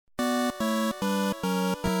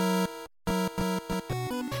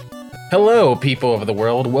Hello, people of the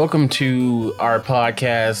world. Welcome to our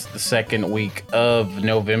podcast, the second week of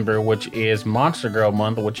November, which is Monster Girl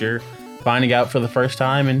Month, which you're finding out for the first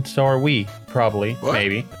time, and so are we, probably,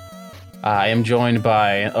 maybe. I am joined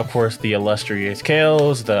by, of course, the illustrious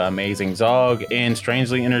Kales, the amazing Zog, and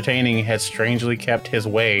strangely entertaining has strangely kept his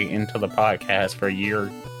way into the podcast for a year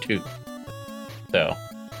or two. So,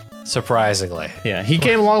 surprisingly. Yeah, he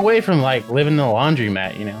came a long way from, like, living in a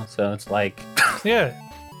laundromat, you know? So it's like... Yeah.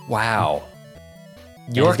 Wow.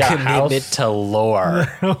 Your commitment to lore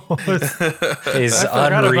is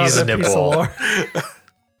unreasonable.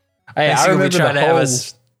 Hey, I remember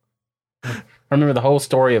the whole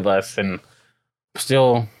story of us, and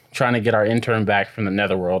still trying to get our intern back from the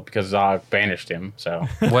netherworld because Zog banished him. So,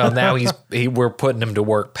 well, now we're putting him to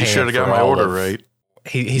work. You should have got my order right.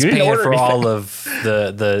 He's paying for all of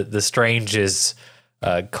the Strange's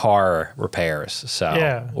car repairs. So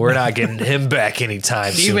yeah. We're not getting him back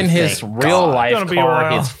anytime soon. Even his real life car,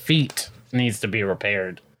 his feet needs to be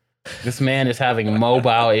repaired. This man is having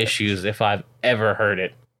mobile issues if I've ever heard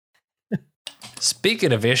it.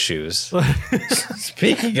 Speaking of issues,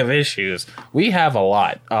 we have a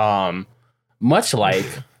lot. Much like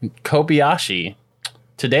Kobayashi,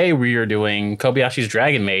 today we are doing Kobayashi's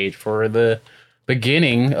Dragon Maid for the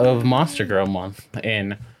beginning of Monster Girl Month,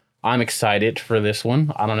 and I'm excited for this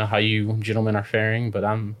one. I don't know how you gentlemen are faring, but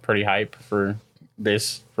I'm pretty hype for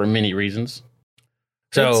this for many reasons.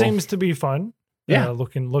 So it seems to be fun. Yeah,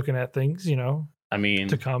 looking at things, you know. I mean,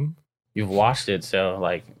 to come. You've watched it, so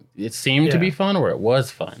like. It seemed to be fun, or it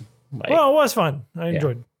was fun. Like, well, it was fun. I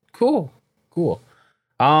enjoyed it. Cool.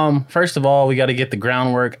 First of all, we got to get the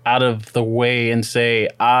groundwork out of the way and say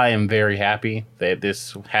I am very happy that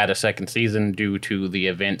this had a second season due to the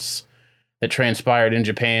events that transpired in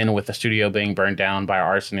Japan with the studio being burned down by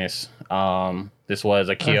arsonists. This was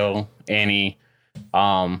a Kyo Annie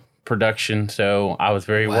production, so I was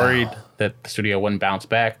very worried that the studio wouldn't bounce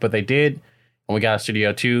back, but they did. We got a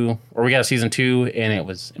season 2, and it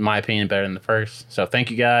was, in my opinion, better than the first. So thank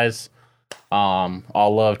you guys. All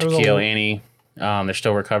love to Kyo Annie. They're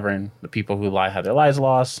still recovering. The people who had their lives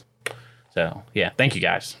lost. So yeah, thank you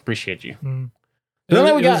guys. Appreciate you. It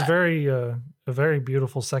was a very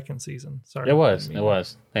beautiful second season. Sorry, it was,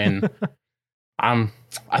 and I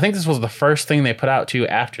think this was the first thing they put out too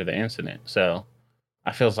after the incident. So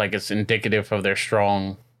I feels like it's indicative of their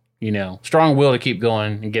strong will to keep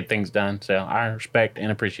going and get things done. So I respect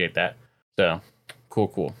and appreciate that. So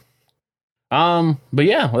cool. But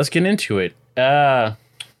yeah, let's get into it. The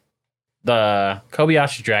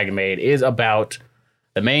Kobayashi Dragon Maid is about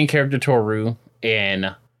the main character Toru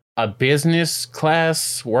and a business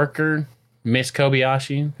class worker, Miss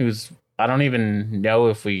Kobayashi, who's, I don't even know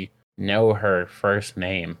if we know her first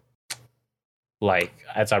name. Like,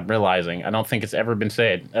 as I'm realizing, I don't think it's ever been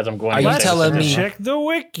said as I'm going. Are you telling me? Check the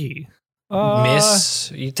wiki.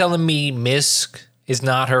 Miss? Are you telling me Miss is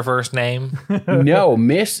not her first name? No,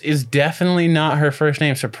 Miss is definitely not her first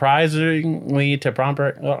name. Surprising.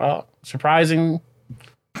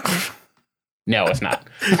 No, it's not.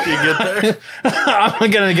 You get there?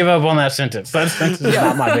 I'm gonna give up on that sentence. That sentence is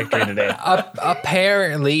not my victory today.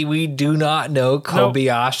 Apparently, we do not know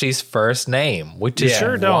Kobayashi's first name, which is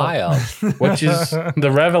wild. Which is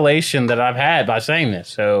the revelation that I've had by saying this.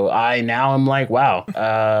 So I now am like,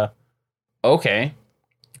 wow, okay.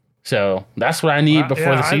 So that's what I need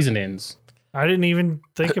before the season ends. I didn't even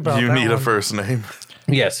think about that. You need a first name.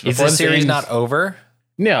 Yes. Is the series not over?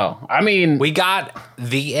 No, I mean... We got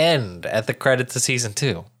the end at the credits of season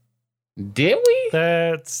 2. Did we?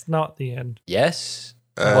 That's not the end. Yes.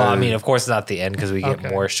 Well, I mean, of course, not the end because we get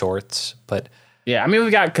more shorts, but... Yeah, I mean,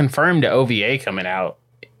 we got confirmed OVA coming out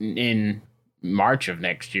in March of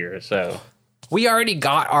next year, so... We already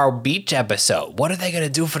got our beach episode. What are they going to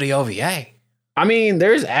do for the OVA? I mean,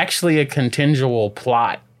 there's actually a contingent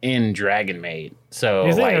plot in Dragon Maid, so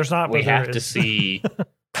we have to see...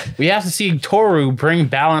 We have to see Toru bring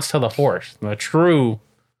balance to the Force. The true,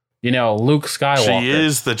 Luke Skywalker. She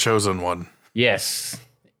is the chosen one. Yes.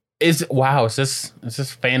 Is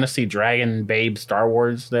this fantasy dragon babe Star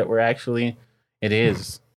Wars that we're actually? It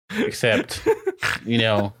is. Except,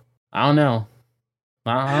 I don't know.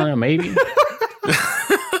 Maybe.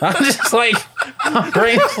 I'm just like, my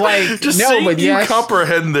brain's like, just no, but you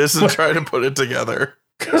comprehend this and try to put it together.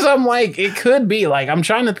 Because I'm like, it could be. Like, I'm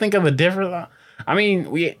trying to think of a different... I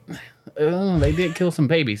mean, they did kill some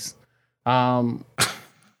babies. I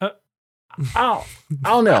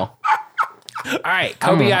don't know. All right,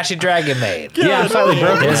 Kobayashi Dragon Maid. Yeah, I'm slightly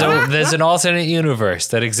broken. There's an alternate universe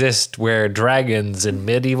that exists where dragons and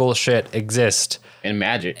medieval shit exist. And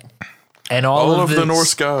magic. And all of the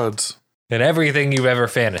Norse gods. And everything you've ever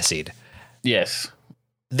fantasied. Yes.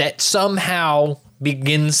 that somehow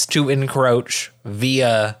begins to encroach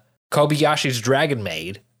via Kobayashi's Dragon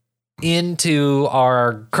Maid into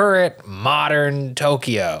our current modern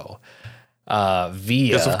Tokyo. Via,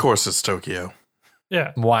 yes, of course it's Tokyo.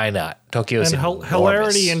 Yeah. Why not? Tokyo's and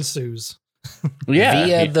hilarity ensues. Yeah.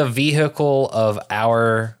 Via the vehicle of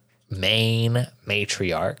our main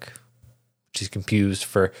matriarch, which is confused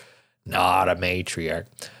for not a matriarch,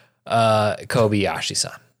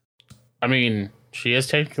 Kobayashi-san. I mean, she is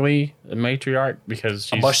technically a matriarch because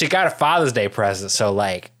she's... Well, she got a Father's Day present, so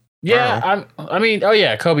like... Yeah,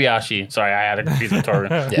 Kobayashi. Sorry, I had to confuse with Toru.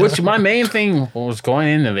 Yeah. Which my main thing was going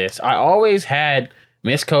into this. I always had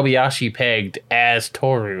Miss Kobayashi pegged as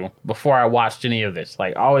Toru before I watched any of this.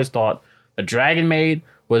 Like, I always thought the Dragon Maid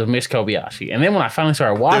was Miss Kobayashi. And then when I finally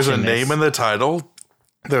started watching there's a name in the title.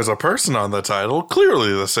 There's a person on the title.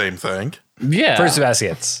 Clearly the same thing. Yeah. Fruits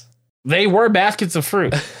baskets. They were baskets of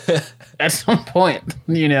fruit. At some point,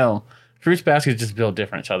 fruits baskets just build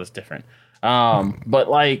different. Each other's different. But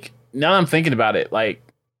like, now that I'm thinking about it, like,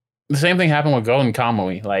 the same thing happened with Golden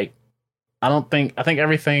Kamuy. Like, I think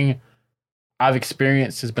everything I've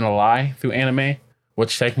experienced has been a lie through anime,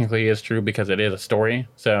 which technically is true because it is a story.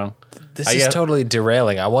 So this is totally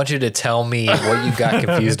derailing. I want you to tell me what you got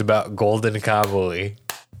confused about Golden Kamuy.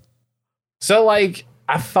 So like,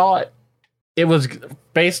 I thought it was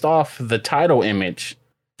based off the title image.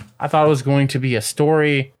 I thought it was going to be a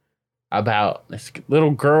story about this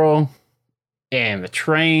little girl and the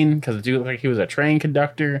train, because the dude looked like he was a train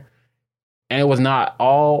conductor, and it was not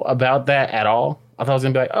all about that at all. I thought it was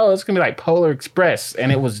gonna be like, oh, it's gonna be like Polar Express,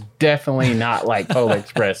 and it was definitely not like Polar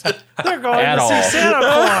Express. They're going at to all. see Santa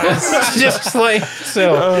Claus. It's just like,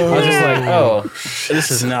 so I was just like, oh,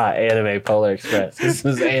 this is not anime Polar Express. This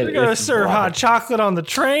is They're gonna serve hot chocolate on the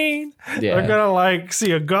train. Yeah. They're gonna like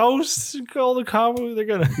see a ghost. Golden Kamuy. They're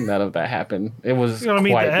gonna None of that happened. It was gonna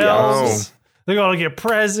meet quite the the elves. opposite. They're gonna get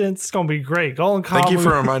presents. It's gonna be great. Golden Kamuy. Thank you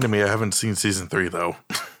for reminding me. I haven't seen season 3 though.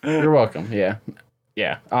 You're welcome. Yeah.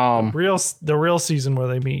 Yeah. the real season where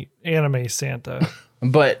they meet anime Santa.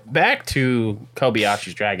 But back to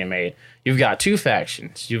Kobayashi's Dragon Maid, you've got two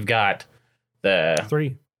factions. You've got the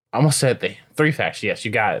 3. I almost said the 3 factions. Yes,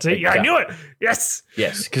 you got it. See, I knew it. Yes.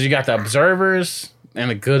 Yes, because you got the observers and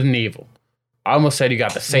the good and evil. I almost said you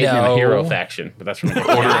got the Satan and the hero faction, but that's from the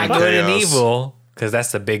Order Not and good and chaos. evil, because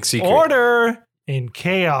that's the big secret. Order and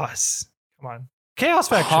chaos. Come on. Chaos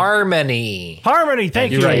faction. Harmony. Harmony.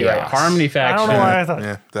 Thank you. You're right. You're right. Chaos. Harmony I faction. don't know why I thought.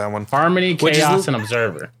 Yeah, that one. Harmony, Which is chaos, the- and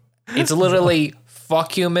observer. It's literally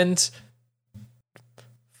fuck humans,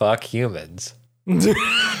 fuck humans, and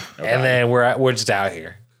then we're just out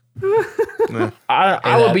here.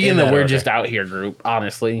 I would be in the that we're order. just out here group,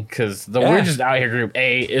 honestly, because the Yeah. we're just out here group,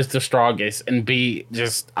 A, is the strongest, and B,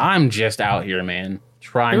 I'm just out here, man,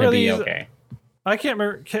 trying It to really be is- okay. I can't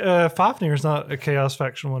remember. Fafnir's not a chaos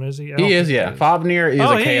faction one, is he? I He don't is, think yeah. he is. Fafnir is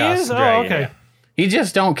Oh, a he chaos is? Oh, dragon. okay. Yeah. He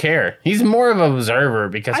just don't care. He's more of an observer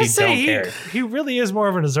because I he say don't care. he really is more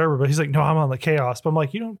of an observer, but he's like, no, I'm on the chaos. But I'm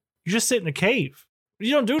like, you just sit in a cave. You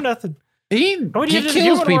don't do nothing. He you kills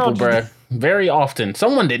human people, world, you- bruh. Very often.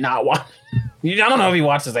 Someone did not watch. I don't know if he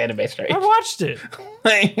watches anime straight. I watched it.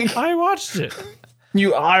 Like, I watched it.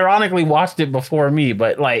 you ironically watched it before me,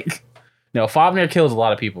 but like, no, Fafnir kills a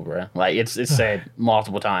lot of people, bro. Like it's said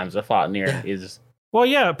multiple times that Fafnir is. Well,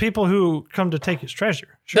 yeah, people who come to take his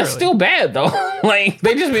treasure. Surely. That's still bad though. Like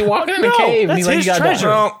they just be walking in a No, cave. And that's he's like, his you gotta treasure.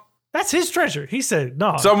 die. Well, That's his treasure. He said,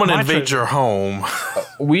 no. someone my invade treasure. your home.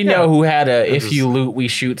 We know who had a "if you loot, we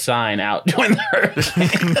shoot" sign out during the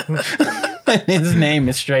hurricane. His name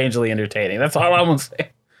is strangely entertaining. That's all I'm gonna say.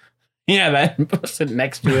 Yeah, that sitting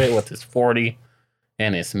next to it with his 40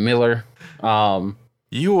 and his Miller.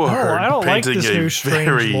 You are I don't like painting this a new strange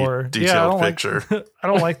very lore. detailed I don't picture. I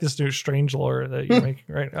don't like this new strange lore that you're making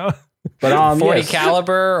right now. But 40 yes,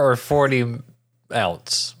 caliber or 40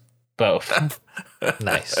 ounce. both.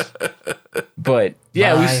 Nice. But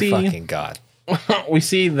yeah, My we see fucking god. we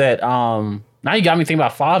see that now you got me thinking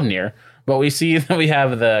about Fafnir, but we see that we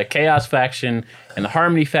have the Chaos faction and the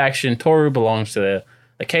Harmony faction. Toru belongs to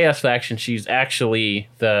the Chaos faction. She's actually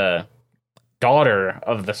the daughter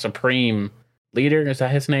of the Supreme Leader. Is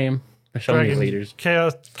that his name? There's so many Dragon- leaders.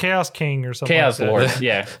 Chaos King or something. Chaos like that. Lord,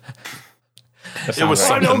 yeah. That It was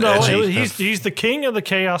sounds right. I don't know. Edgy. He's the king of the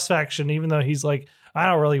chaos faction, even though he's like, I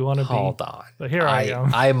don't really want to be. Hold on. But here I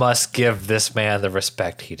am. I must give this man the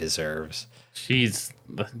respect he deserves. She's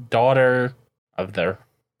the daughter of the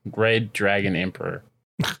Red Dragon Emperor.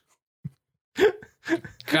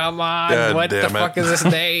 Come on. God what the damn it. fuck is his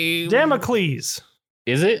name? Damocles.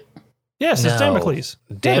 Is it? Yes, it's No. Damocles.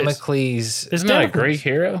 Damocles. It's Isn't that a Damocles. Greek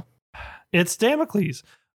hero? It's Damocles.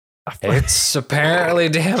 It's apparently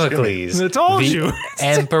Damocles. I told you.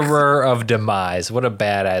 Emperor of Demise. What a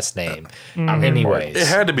badass name. Anyways, it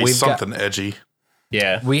had to be something edgy.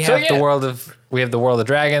 Yeah. We have the world of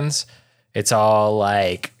dragons. It's all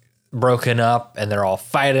like broken up and they're all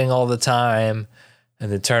fighting all the time.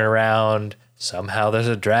 And then turn around. Somehow there's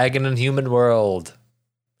a dragon in human world.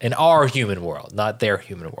 In our human world, not their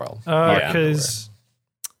human world. Because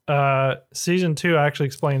season 2 actually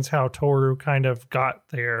explains how Toru kind of got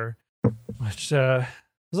there, which was a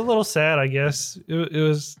little sad, I guess. It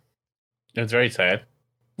was very sad.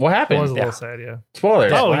 What happened? It was a little sad, yeah.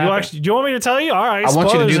 Spoilers. Oh, do you want me to tell you? All right. I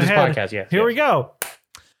want you to do this podcast, yes. Here we go.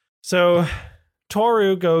 So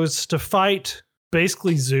Toru goes to fight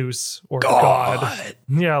basically Zeus or God.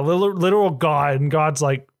 Yeah, literal God. And God's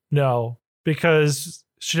like, no, because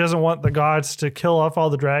she doesn't want the gods to kill off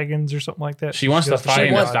all the dragons or something like that. She wants the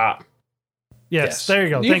fighting to stop. Yes, there you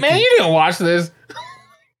go. You didn't watch this.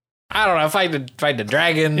 I don't know. Fight the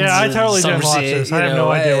dragons. Yeah, I totally didn't watch this. I have no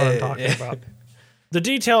idea what I'm talking about. The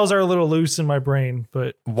details are a little loose in my brain,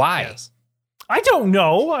 but why? Yes. I don't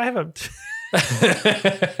know. I haven't.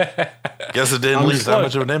 Guess it didn't leave that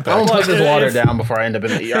much of an impact. I'm gonna put this water down before I end up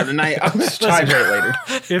in the ER tonight. I'll just hydrate later.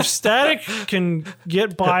 If Static can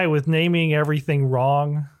get by with naming everything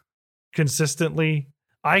wrong consistently,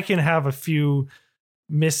 I can have a few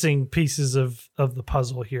missing pieces of the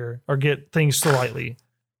puzzle here, or get things slightly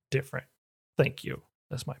different. Thank you.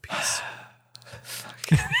 That's my piece.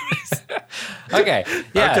 Okay.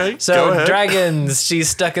 Yeah. Okay, so dragons, she's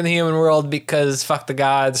stuck in the human world because fuck the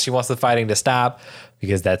gods. She wants the fighting to stop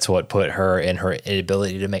because that's what put her in her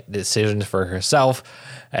inability to make decisions for herself.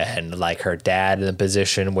 And like her dad in a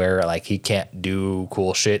position where like he can't do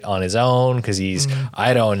cool shit on his own because he's,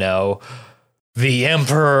 I don't know, the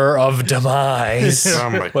Emperor of Demise.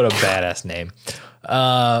 What a badass name.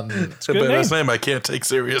 It's a badass name I can't take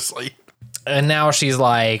seriously. And now she's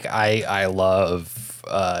like, I love,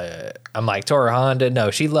 I'm like, Toru Honda. No,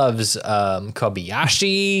 she loves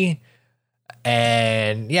Kobayashi.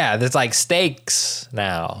 And yeah, there's like stakes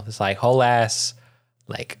now. It's like whole ass,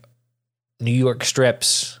 like New York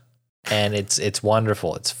strips. And it's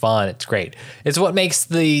wonderful. It's fun. It's great. It's what makes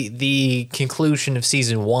the conclusion of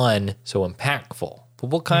season 1 so impactful. But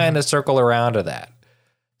we'll kind of circle around to that.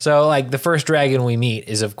 So like the first dragon we meet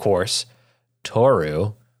is, of course,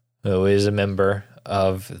 Toru, who is a member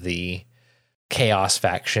of the Chaos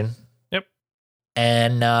faction. Yep.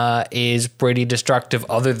 And is pretty destructive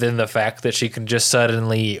other than the fact that she can just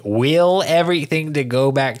suddenly will everything to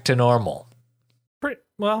go back to normal.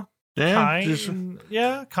 Well, kind of.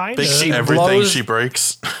 Everything she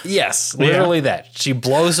breaks. Yes, literally that. She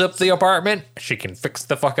blows up the apartment. She can fix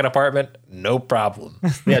the fucking apartment. No problem.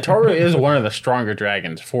 Yeah, Toru is one of the stronger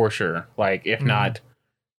dragons for sure. Like, if not,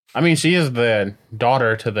 I mean, she is the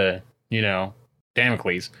daughter to the,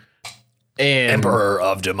 Damocles. And Emperor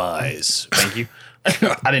of Demise. Thank you.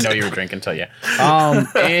 I didn't know you were drinking, so yeah.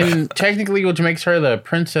 And technically, which makes her the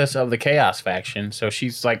princess of the Chaos faction. So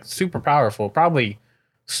she's like super powerful, probably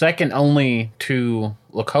second only to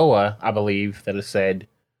Lakoa, I believe, that is said.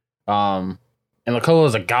 And Lakoa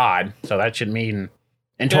is a god, so that should mean.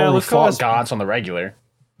 And Toru fought gods on the regular.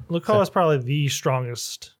 Lakoa is probably the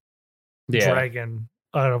strongest dragon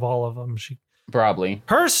out of all of them. Probably.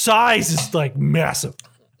 Her size is like massive.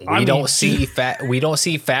 We don't see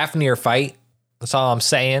Fafnir fight. That's all I'm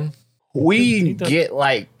saying. We get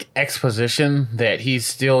like exposition that he's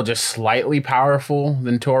still just slightly powerful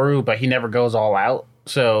than Toru, but he never goes all out.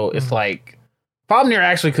 So it's like Fafnir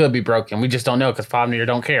actually could be broken. We just don't know because Fafnir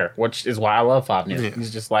don't care, which is why I love Fafnir. Yeah.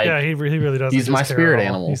 He's just like, he really doesn't. He's my spirit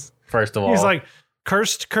animal. First of all, he's like,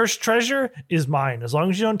 cursed treasure is mine. As long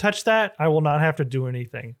as you don't touch that, I will not have to do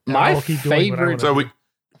anything. My favorite. So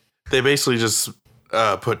they basically just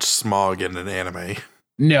put Smog in an anime.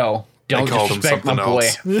 No, don't disrespect my boy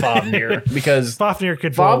Fafnir because Fafnir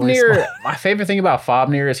could. My favorite thing about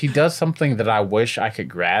Fafnir is he does something that I wish I could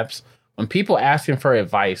grasp. When people ask him for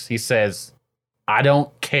advice, he says, "I don't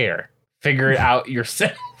care. Figure it out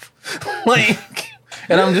yourself."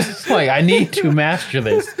 And I'm just like, I need to master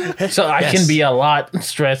this so I can be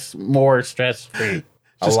more stress free.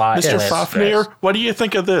 Mr. Fafnir, what do you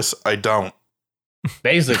think of this? I don't.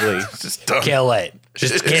 Basically, just don't. Kill it.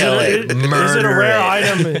 Just kill it. Is it a rare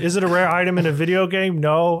item? Is it a rare item in a video game?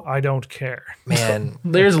 No, I don't care. Man,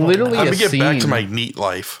 there's literally I'm gonna get back to my neat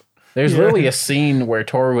life. There's literally a scene where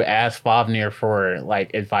Toru asks Fafnir for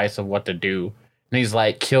like advice of what to do, and he's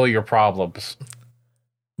like, "Kill your problems."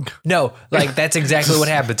 No, like that's exactly what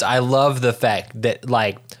happens. I love the fact that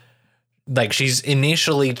like she's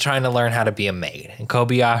initially trying to learn how to be a maid, and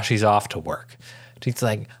Kobayashi's off to work. She's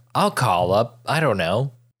like, I'll call up, I don't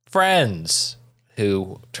know, friends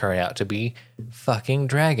who turn out to be fucking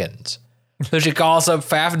dragons. So she calls up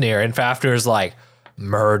Fafnir, and Fafnir's like,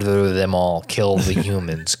 murder them all, kill the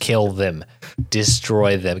humans, kill them,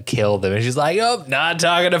 destroy them, kill them. And she's like, oh, not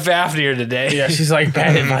talking to Fafnir today. Yeah, she's like,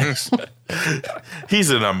 bad advice. He's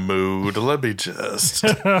in a mood. Let me just.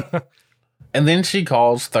 And then she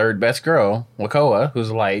calls third best girl, Wakoa,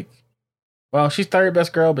 who's like, well, she's third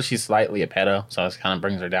best girl, but she's slightly a pedo, so it kind of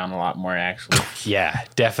brings her down a lot more, actually. Yeah,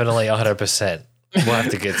 definitely 100%. We'll have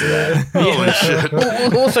to get to that. Holy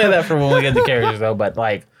shit. We'll say that for when we get to characters, though. But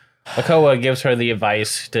like, Wakoa gives her the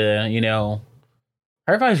advice to,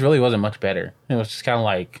 her advice really wasn't much better. It was just kind of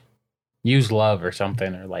like, use love or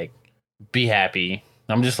something, or like, be happy.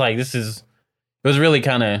 I'm just like, it was really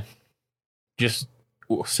kind of just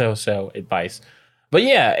so advice. But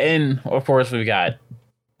yeah, and of course we've got,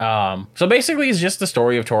 so basically it's just the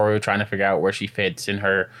story of Toru trying to figure out where she fits in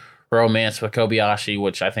her romance with Kobayashi,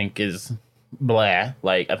 which I think is blah.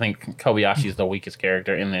 Like, I think Kobayashi is the weakest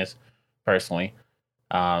character in this, personally.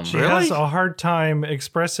 She Really? has a hard time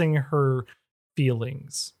expressing her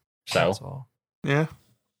feelings. So That's all. Yeah.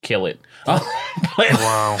 kill it.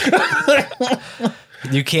 Wow.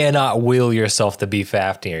 You cannot will yourself to be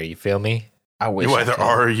Fafnir, you feel me? I wish You I either could.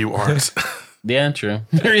 are or you aren't. Yeah, true.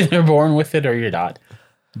 You're either born with it or you're not.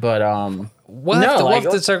 But We'll have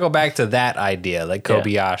to circle back to that idea, that Yeah.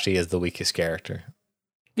 Kobayashi is the weakest character.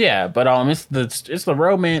 yeah, but it's the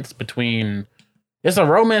romance between, it's a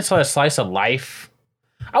romance slash slice of life.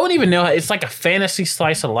 I wouldn't even know. It's like a fantasy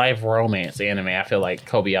slice of life romance anime. I feel like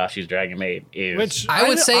Kobayashi's Dragon Maid is. Which I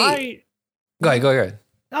would say- Go ahead.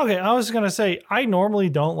 Okay, I was gonna say I normally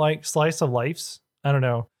don't like slice of lives. I don't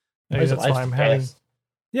know. Maybe Slice of that's why life's I'm having. best.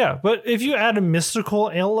 Yeah, but if you add a mystical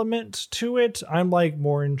element to it, I'm like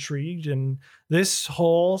more intrigued. And this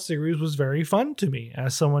whole series was very fun to me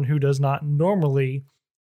as someone who does not normally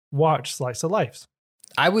watch slice of lives.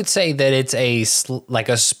 I would say that it's like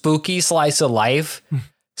a spooky slice of life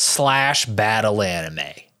 / battle anime,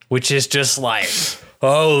 which is just like,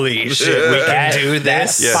 holy shit, we can do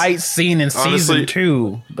this. Yeah. Fight scene in Honestly, season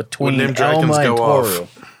 2 between when them dragons Elma and go Toru.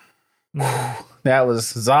 off. That was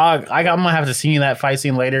Zog. I'm gonna have to see you that fight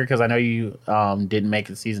scene later because I know you didn't make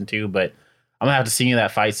it season 2, but I'm gonna have to see you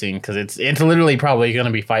that fight scene because it's literally probably gonna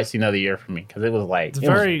be fight scene of the year for me because it was like It's it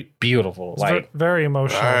very- was beautiful. It's Like, very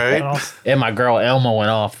emotional. All right. And also- and my girl Elma went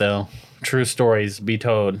off though. True stories be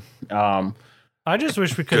told. I just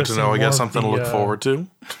wish we could. Good to know. I got something to look forward to.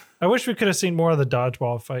 I wish we could have seen more of the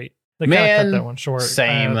dodgeball fight. They kind of Man, cut that one short.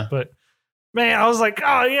 same. But man, I was like,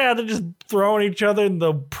 oh yeah, they're just throwing each other in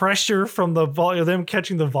the pressure from the them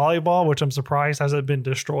catching the volleyball, which I'm surprised hasn't been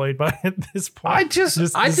destroyed by at this point. I just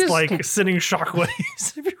like sending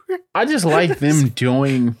shockwaves everywhere. I just like them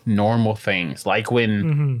doing normal things. Like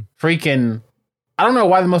when freaking, I don't know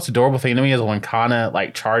why the most adorable thing to me is when Kana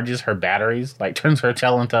like charges her batteries, like turns her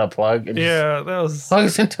tail into a plug and just Yeah, that was.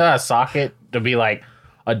 plugs into a socket to be like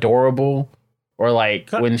adorable. Or like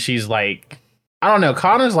when she's like, I don't know,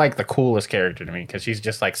 Kana's like the coolest character to me because she's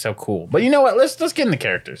just like so cool. But you know what? Let's get into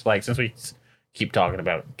characters. Like since we keep talking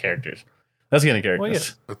about characters, let's get into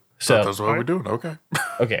characters. Well, So So that's what we're doing. Okay.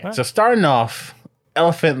 okay, so starting off,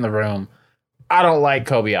 elephant in the room. I don't like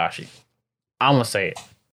Kobayashi. I'm gonna say it.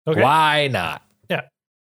 Okay. Why not?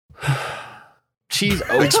 She's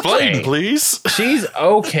okay. Explain, please. She's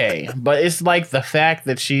okay, but it's like the fact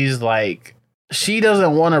that she's like, she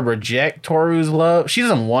doesn't want to reject Toru's love. She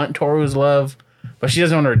doesn't want Toru's love, but she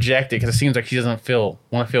doesn't want to reject it because it seems like she doesn't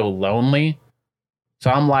want to feel lonely.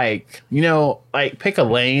 So I'm like, like pick a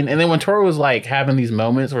lane. And then when Toru was like having these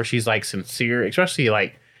moments where she's like sincere, especially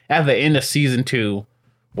like at the end of season 2,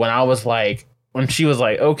 when she was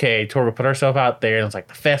like, okay, Toru put herself out there and it's like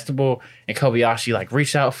the festival and Kobayashi like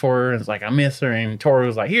reached out for her and it's like, I miss her. And Toru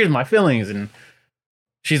was like, here's my feelings. And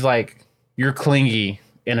she's like, you're clingy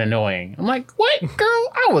and annoying. I'm like, what,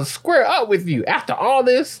 girl? I was square up with you after all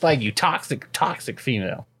this. Like, you toxic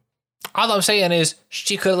female. All I'm saying is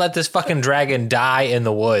she could have let this fucking dragon die in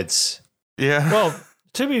the woods. Yeah. Well,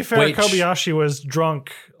 to be fair, Which- Kobayashi was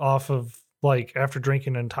drunk off of after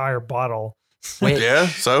drinking an entire bottle. Wait, Yeah.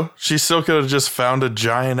 So she still could have just found a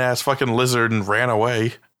giant ass fucking lizard and ran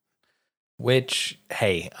away. which,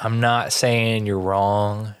 hey, I'm not saying you're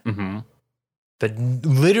wrong, Mm-hmm. but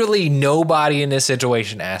literally nobody in this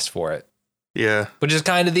situation asked for it, Yeah. which is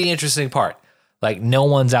kind of the interesting part. Like, no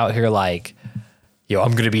one's out here like, yo,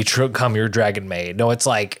 I'm going to become your dragon maid. No, it's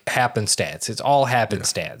like happenstance. It's all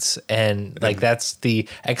happenstance. And like, that's the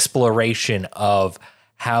exploration of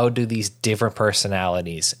how do these different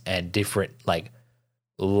personalities and different like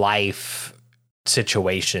life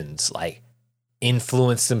situations like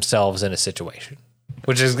influence themselves in a situation.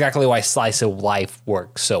 which is exactly why Slice of Life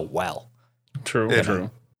works so well. True. And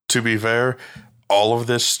True. to be fair, all of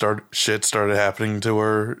this shit started happening to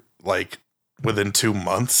her like within 2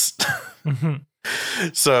 months.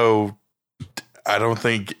 So I don't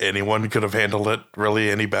think anyone could have handled it really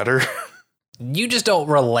any better. You just don't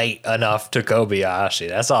relate enough to Kobayashi.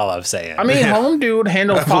 That's all I'm saying. I mean, Home Dude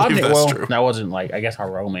handled I five. believe that's Well, true. that wasn't like, I guess, a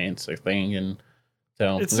romance thing, and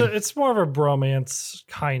so It's more of a bromance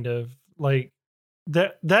kind of like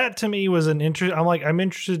that to me was an interest. I'm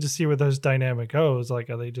interested to see where this dynamic goes. Like,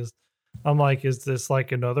 are they just? I'm like, is this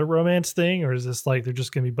like another romance thing, or is this like they're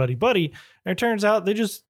just gonna be buddy buddy? And it turns out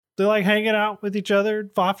they're like hanging out with each other.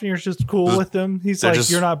 Fafnir's just cool with them. He's They're like,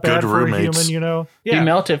 just you're not bad good for a roommates. human, you know? he Yeah.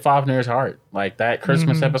 melted Fafnir's heart. Like that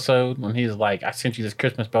Christmas Mhm. episode when he's like, "I sent you this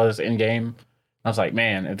Christmas bonus in game." I was like,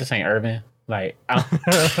 "Man, if this ain't Irvin, like,"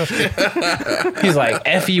 he's like,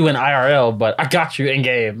 "F you in IRL, but I got you in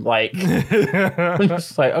game." Like, I'm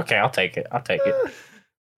just like, okay, I'll take it. I'll take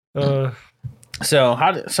it. So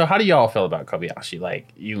how do y'all feel about Kobayashi?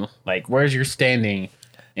 Like where's your standing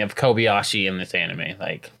of Kobayashi in this anime?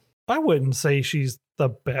 Like, I wouldn't say she's the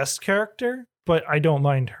best character, but I don't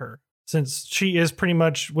mind her since she is pretty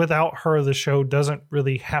much without her, the show doesn't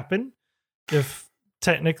really happen. If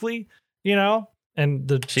technically, you know, and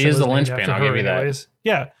She show is the named linchpin, after I'll her give you that.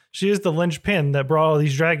 Yeah, she is the linchpin that brought all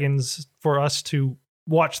these dragons for us to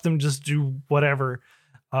watch them just do whatever.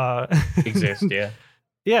 exist, yeah.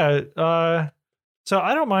 Yeah. So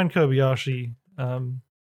I don't mind Kobayashi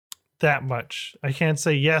that much. I can't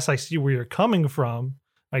say, yes, I see where you're coming from.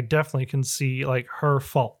 I definitely can see like her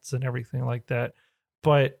faults and everything like that.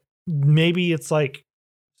 But maybe it's like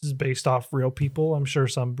this is based off real people. I'm sure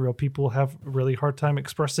some real people have a really hard time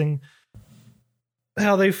expressing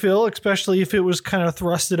how they feel, especially if it was kind of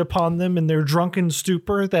thrusted upon them in their drunken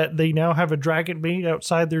stupor that they now have a dragon meat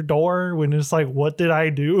outside their door when it's like, what did I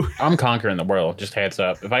do? I'm conquering the world. Just heads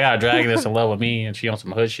up. If I got a dragon that's in love with me and she on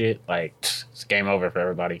some hood shit, like it's game over for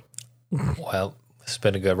everybody. Well, it's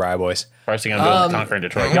been a good ride, boys. First thing I'm doing is conquering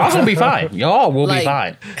Detroit. Y'all gonna be fine. Y'all will be Like-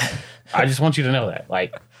 fine. I just want you to know that.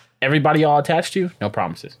 Like everybody y'all attached to, no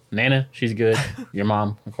promises. Nana, she's good. Your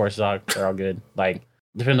mom, of course, Zog, they're all good. Like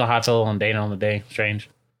depends on how I feel on Dana on the day. Strange.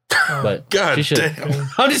 But God she should. damn.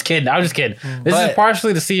 I'm just kidding. This But- is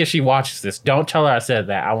partially to see if she watches this. Don't tell her I said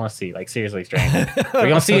that. I want to see. Like seriously, Strange. We're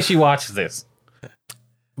gonna see if she watches this.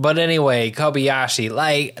 But anyway, Kobayashi,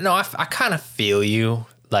 like, no, I kind of feel you.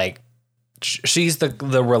 Like, she's the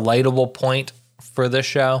relatable point for this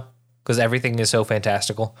show because everything is so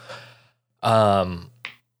fantastical.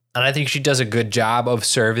 And I think she does a good job of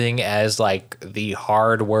serving as like the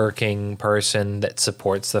hardworking person that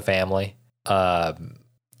supports the family.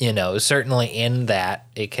 You know, certainly in that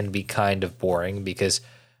it can be kind of boring because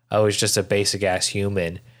I was just a basic ass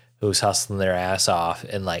human who's hustling their ass off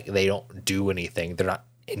and like they don't do anything. They're not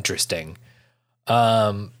interesting.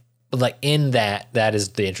 But like in that is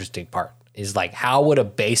the interesting part is like, how would a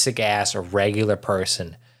basic ass or regular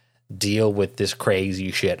person deal with this crazy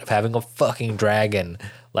shit of having a fucking dragon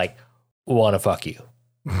like want to fuck you?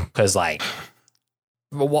 Because like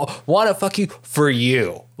want to fuck you for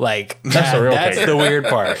you. Like That's the real that's kicker. the weird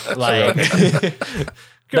part. Like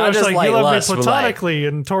not Gosh, just like, like you love lust, me but, like- platonically,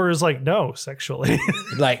 and Toru's like, no, sexually.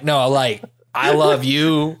 like no, like I love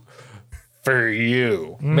you for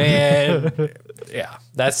you, man. Yeah,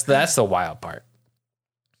 that's the wild part.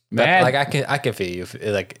 But, Mad. like I can feel you.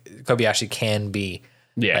 Like Kobayashi can be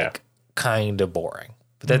Yeah. like kind of boring,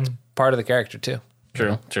 but that's part of the character too.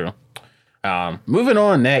 True. Moving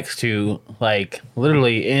on next to like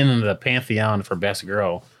literally in the pantheon for best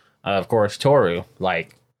girl, of course, Toru.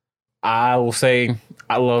 Like I will say,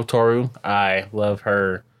 I love Toru. I love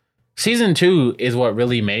her. Season 2 is what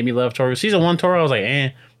really made me love Toru. Season 1 Toru, I was like, eh.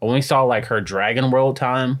 But when we saw like her Dragon World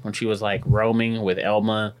time, when she was like roaming with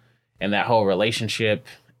Elma, and that whole relationship,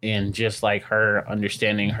 and just like her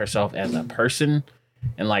understanding herself as a person,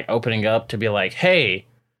 and like opening up to be like, hey,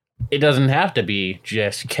 it doesn't have to be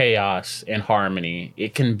just chaos and harmony.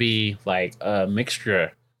 It can be like a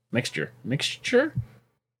mixture,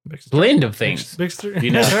 blend of things. Mixture.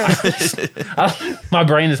 You know, my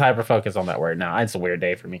brain is hyper focused on that word now. It's a weird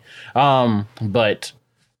day for me. But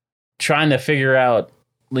trying to figure out,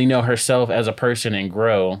 you know, herself as a person and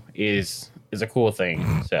grow is a cool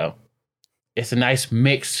thing. So it's a nice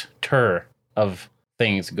mixture of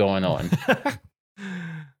things going on.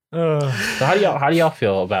 So how do y'all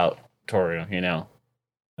feel about Toru? You know,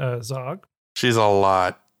 Zog. She's a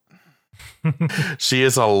lot. She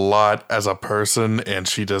is a lot as a person, and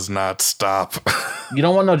she does not stop. you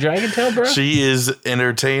don't want no Dragon Tail, bro. She is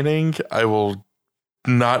entertaining. I will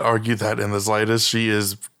not argue that in the slightest. She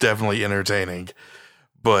is definitely entertaining.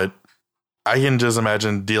 but I can just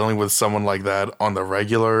imagine dealing with someone like that on the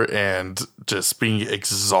regular and just being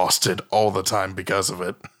exhausted all the time because of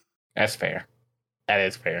it. That's fair. That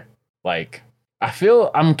is fair. Like,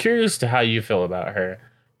 I'm curious to how you feel about her,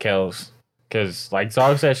 Kels. Because, like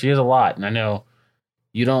Zog said, she is a lot. And I know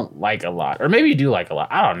you don't like a lot. Or maybe you do like a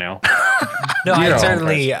lot. I don't know. No, You're I your own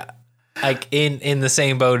certainly, like, in the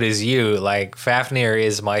same boat as you. Like, Fafnir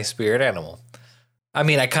is my spirit animal. I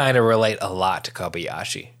mean, I kind of relate a lot to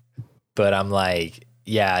Kobayashi. But I'm like,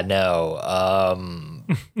 yeah, no,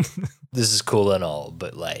 this is cool and all,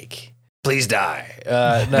 but, like, please die.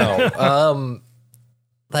 No,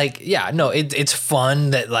 like, yeah, no, it's fun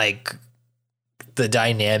that, like, the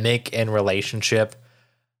dynamic and relationship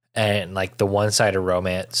and, like, the one-sided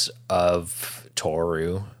romance of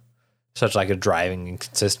Toru, such, like, a driving and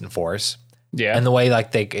consistent force. Yeah. And the way,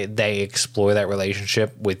 like, they explore that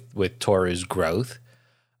relationship with Toru's growth.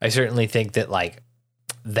 I certainly think that, like,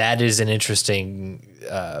 that is an interesting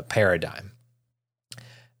paradigm.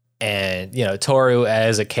 And, you know, Toru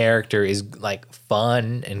as a character is, like,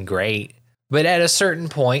 fun and great. But at a certain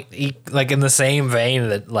point, like, in the same vein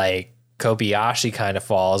that, like, Kobayashi kind of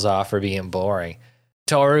falls off for being boring,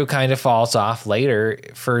 Toru kind of falls off later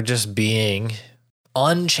for just being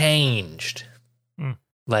unchanged.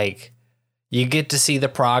 Like, you get to see the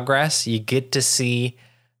progress, you get to see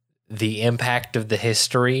the impact of the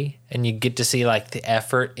history, and you get to see, like, the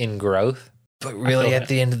effort in growth. But really, at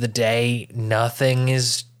the end of the day, nothing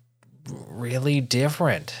is really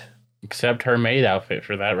different. Except her maid outfit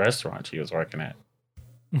for that restaurant she was working at.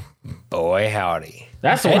 Boy, howdy.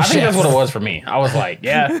 I think that's what it was for me. I was like,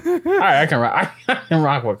 yeah, all right, I can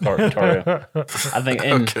rock with Toru. I think,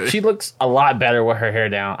 and she looks a lot better with her hair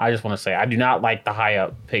down. I just want to say, I do not like the high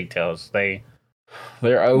up pigtails. They're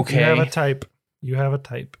okay. You have a type. You have a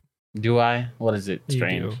type. Do I? What is it?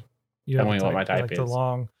 Strange. You do. You Tell have me a what my type like is.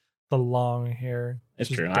 The long hair. It's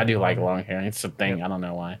Just true. I do like long hair. It's a thing. I don't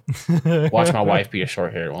know why. Watch my wife be a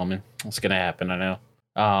short haired woman. It's gonna happen. I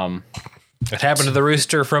know. It happened to the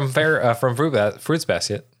rooster from Fruits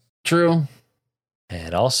Basket. True.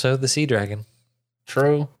 And also the sea dragon.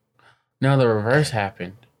 True. No, the reverse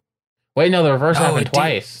happened. Wait, no, the reverse happened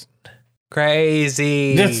twice.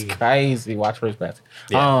 Crazy. That's crazy. Watch Fruits Basket.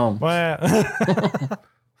 Yeah. Wow.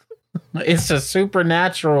 It's a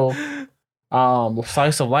supernatural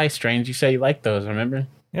slice of life. Strange. You say you like those, remember?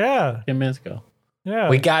 Yeah. 10 minutes ago. Yeah.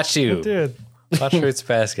 We got I you. did. Watch Fruits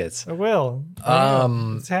Baskets. I will.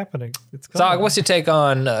 It's happening. It's Zog, coming. what's your take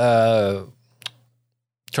on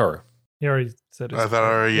Toru? He already said it. I thought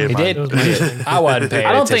I already gave He mine. did. It was my thing. I wasn't paying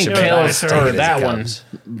I don't think attention. Kale but I is was taking it as that it one. comes.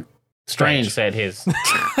 Strange said his.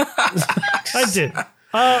 I did.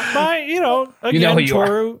 Again, You know who you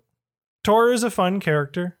Toru. Toru is a fun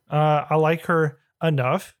character. I like her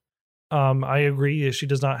enough. I agree that she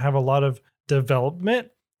does not have a lot of development,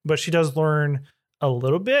 but she does learn a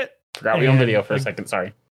little bit. Forgot we on video for a second.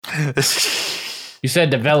 Sorry. You said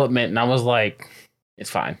development, and I was like, it's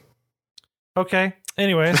fine. Okay.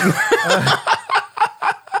 Anyways.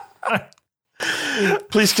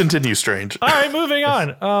 Please continue, Strange. All right, moving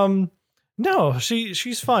on. No,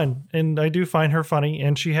 she's fun, and I do find her funny,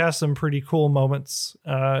 and she has some pretty cool moments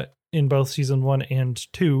in both season 1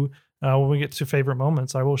 and 2. When we get to favorite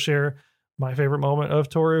moments, I will share my favorite moment of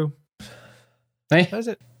Toru. That's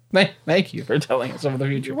it. Thank you for telling us of the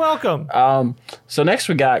future. You're welcome. So next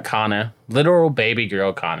we got Kana, literal baby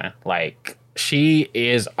girl Kana. Like, she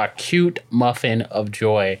is a cute muffin of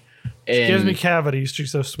joy. She gives me cavities.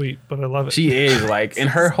 She's so sweet, but I love it. She is like, and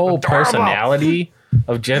her whole personality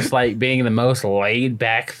of just like being the most laid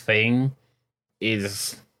back thing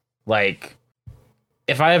is like,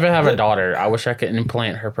 if I ever have a daughter, I wish I could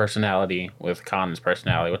implant her personality with Kana's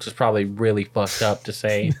personality, which is probably really fucked up to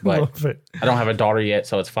say, but Love it. I don't have a daughter yet,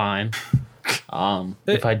 so it's fine.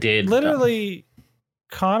 If I did, Literally,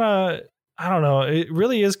 Kana, I don't know. It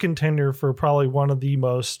really is contender for probably one of the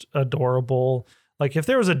most adorable. Like, if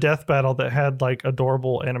there was a death battle that had like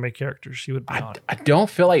adorable anime characters, she would be on it. I don't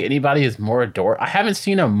feel like anybody is more adorable. I haven't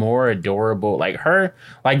seen a more adorable like her.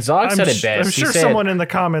 Like Zog said it best. I'm sure He said, someone in the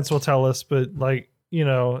comments will tell us, but like,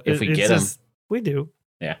 if we it's get them, we do.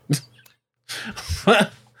 yeah.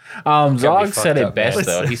 Gotta Zog be said fucked it up, best man.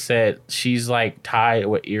 though. He said she's like tied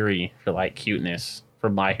with Eri for like cuteness for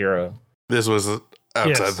My Hero. This was outside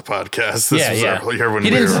Yes. the podcast. This Yeah, was yeah. earlier when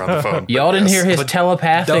He we didn't- were on the phone. Y'all didn't hear his But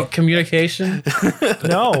telepathic don't- communication?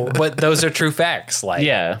 No, But those are true facts. Like,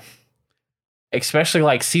 Yeah. Especially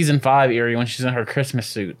like season 5 Eri when she's in her Christmas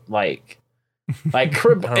suit. Like I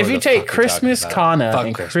don't know if what you the take fuck you're talking Christmas about. Kana Fuck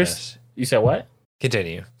and Christmas. You said what?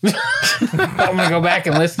 Continue. I'm gonna go back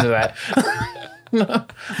and listen to that.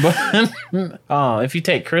 But if you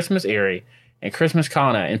take Christmas Eerie and Christmas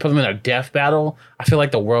Kana and put them in a death battle, I feel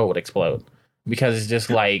like the world would explode because it's just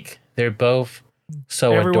like they're both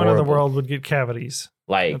so Everyone adorable. in the world would get cavities.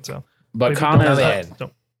 Like, That's all. but Maybe Kana don't- is man.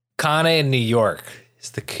 don't- Kana in New York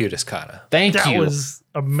is the cutest Kana. thank That you, was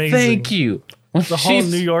amazing. thank you. When The whole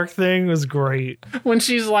she's- New York thing was great. when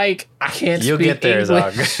she's like, I can't You'll speak get there,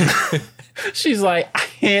 English. Zog. She's like, I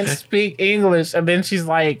can't speak English. And then she's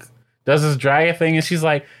like, does this dragon thing. And she's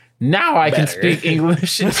like, now I can Better. speak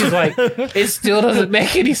English. And she's like, it still doesn't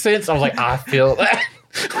make any sense. I was like, I feel that.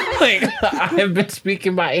 Like, I have been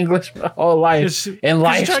speaking my English my whole life. It's- And she's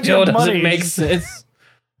life trying to still get doesn't money. make sense.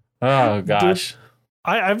 Oh, gosh.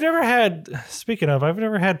 I've never had, speaking of, I've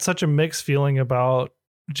never had such a mixed feeling about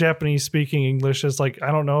Japanese speaking English as like,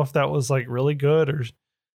 I don't know if that was like really good or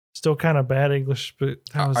still kind of bad English, but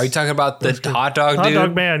that was, Are you talking about the that's good. hot dog Hot dude?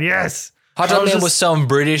 Dog Man, yes. Hot I Dog was Man just- was some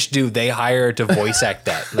British dude they hired to voice act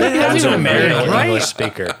that. Like, It that hasn't was even a been real American, right? English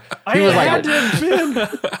speaker. I was like- had to have been.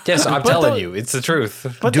 Yes, I'm But telling the- you, it's the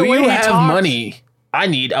truth. But Do the way you he have talked- money? I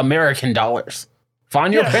need American dollars.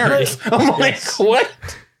 Find your Yeah, parents. I'm like, Yes. what?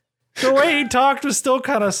 The way he talked was still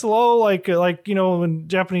kind of slow, like you know when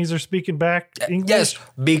Japanese are speaking back English. Yes,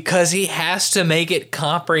 because he has to make it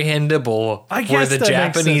comprehensible I for guess the that makes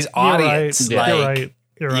Japanese sense. You're audience. right. Like, You're right.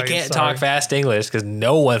 You're you right. can't Sorry. talk fast English because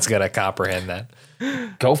no one's gonna comprehend that.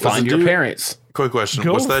 Go find the your dude- parents. Quick question: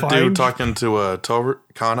 Go was that find- dude talking to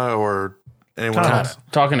Kana or anyone Kana. else?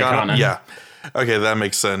 Talking to Kana. Yeah. Okay, that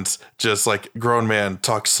makes sense. Just like grown man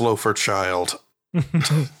talk slow for child.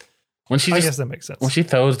 When she I just guess that makes sense. when she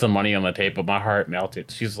throws the money on the table, my heart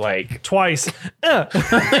melted. She's like, Twice. yeah,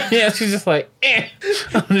 she's just like, eh.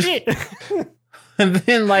 And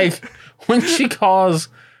then like when she calls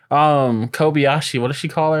Kobayashi, what does she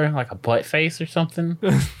call her? Like a butt face or something?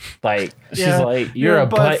 Like she's Yeah, like, you're a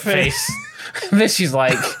butt face. And then she's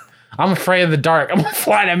like, I'm afraid of the dark. I'm gonna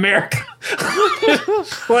fly to America.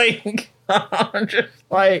 Like I'm just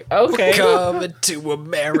like, okay. Coming to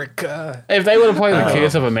America. If they would have played the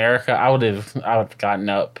Kids of America, I would have gotten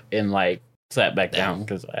up and like sat back down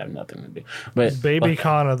because I have nothing to do. But Baby like,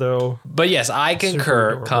 Kana though. But yes, I concur.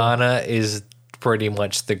 adorable. Kana is pretty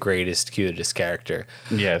much the greatest, cutest character.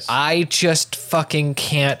 yes, I just fucking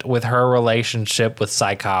can't with her relationship with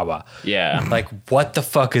Saikawa. yeah. Like, what the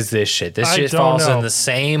fuck is this shit? This I shit don't falls know. in the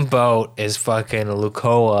same boat as fucking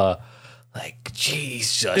Lukoa. Like,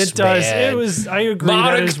 Jesus, It does. man. It was. I agree.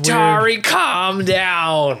 That is weird. Monogatari, calm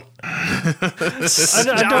down.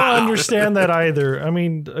 I don't understand that either. I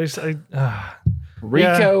mean,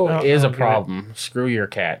 Rico I is a don't get it. problem. Screw your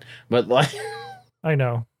cat. But like, I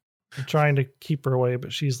know. I'm trying to keep her away,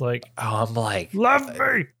 but she's like, Oh, I'm like, "Love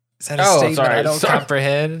me." is that a Oh, statement sorry, I don't sorry.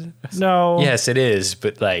 comprehend? No. Yes, it is,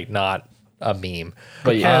 but like not a meme.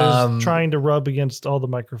 but yeah, As trying to rub against all the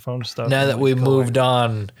microphone stuff. Now and, that like, we going- moved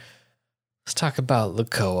on, let's talk about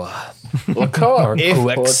Lukoa. Lakoa, Or if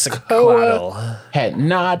Lakoa Quetzalcoatl. had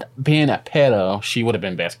not been a pedo, she would have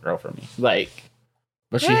been best girl for me. Like,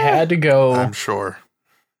 but she had to go I'm sure.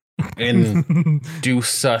 and do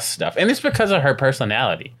sus stuff, and it's because of her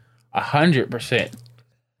personality. 100%.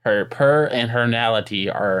 Her and her nality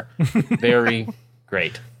are very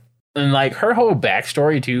great. And like her whole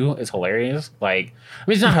backstory too is hilarious. Like, I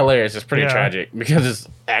mean, it's not hilarious, it's pretty Yeah. tragic because it's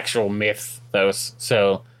actual mythos.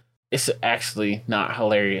 So it's actually not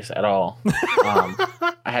hilarious at all.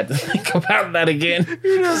 I had to think about that again.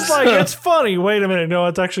 You're just like, it's funny. Wait a minute. No,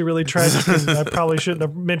 it's actually really tragic. And I probably shouldn't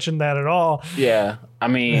have mentioned that at all. Yeah, I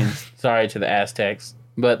mean, sorry to the Aztecs,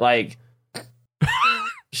 but like,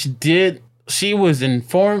 she was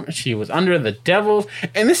informed, she was under the devils,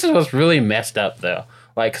 and this is what's really messed up though.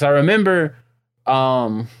 Like, cause I remember,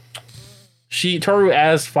 Toru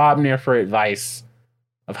asked Fafnir for advice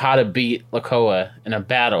of how to beat Lakoa in a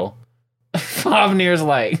battle. Fafnir's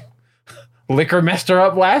like, liquor messed her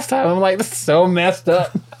up last time. I'm like, this is so messed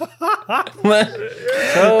up. Like,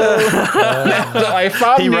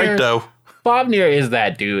 He right though. Fafnir is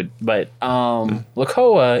that dude, but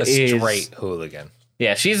Lakoa A is straight hooligan.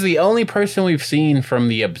 yeah, she's the only person we've seen from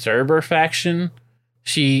the Observer faction.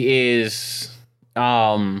 She is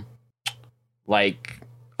like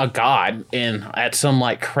a god and at some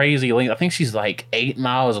like crazy length. I think she's like 8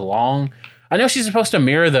 miles long. I know she's supposed to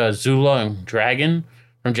mirror the Zula dragon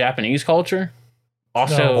from Japanese culture.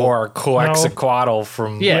 Also, No. Or Quetzalcoatl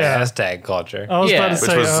from Yeah. Aztec culture. I was Yeah. about to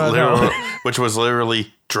Which say, was no. literally, which was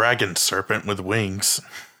literally dragon serpent with wings.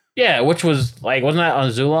 yeah, which was like, wasn't that on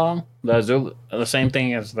Zulong? The same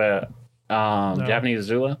thing as the Japanese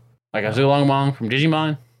Zula? Like a Zulongmon from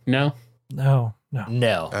Digimon? No? No. No,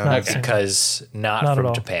 Not the same. because not Not at from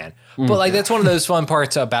all. Japan. But like that's one of those fun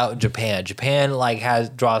parts about Japan. Japan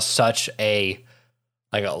like draws such a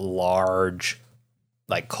large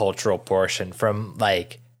like cultural portion from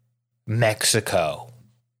like Mexico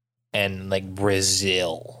and like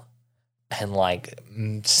Brazil and like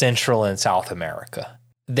Central and South America.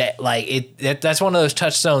 That like that's one of those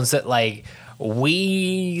touchstones that like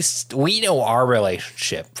we know our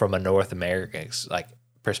relationship from a North American like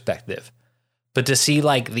perspective. But to see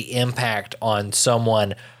like the impact on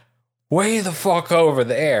someone way the fuck over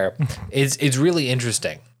there is really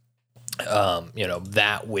interesting.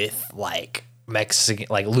 That with like Mexican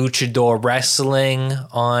like luchador wrestling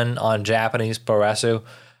on Japanese pro wrestling,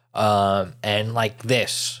 and like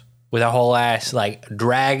this with a whole ass like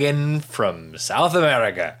dragon from South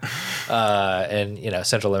America, and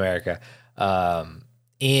Central America,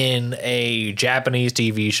 in a Japanese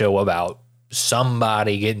TV show about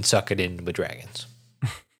somebody getting sucked in with dragons.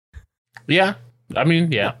 Yeah, I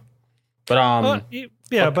mean, yeah, but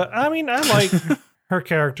but I mean, I like her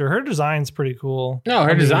character. Her design's pretty cool. no,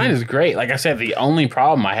 her design is great. Like I said, the only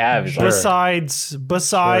problem I have is Besides,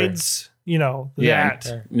 Yeah.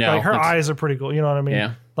 that, No, like her it's- eyes are pretty cool. You know what I mean?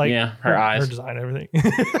 Yeah. Like Yeah, her eyes. her design, everything.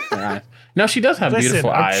 her eyes. No, she does have Listen,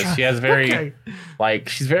 beautiful I'm eyes. try- She has very Okay. like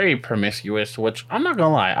she's very promiscuous, which I'm not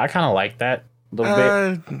gonna lie, I kind of like that a little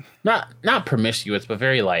bit. Not promiscuous, but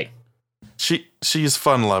very like She's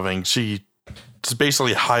fun loving. She's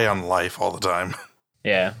basically high on life all the time.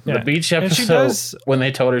 yeah. Yeah. The beach And she episode does- when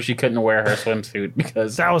they told her she couldn't wear her swimsuit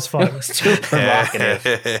because That was it fun. was too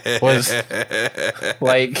provocative. Was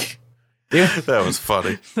like That was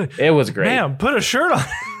funny. it was great. Ma'am, put a shirt on.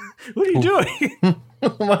 What are you doing?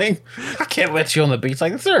 Like I can't let you on the beach.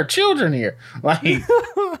 Like there are children here. Like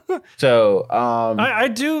so. I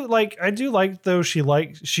do like though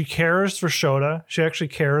she cares for Shota. She actually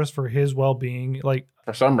cares for his well being. Like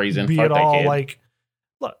For some reason, be fuck it that all kid. like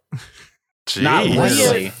look. Jeez. Not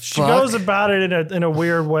literally. She Fuck. goes about it in a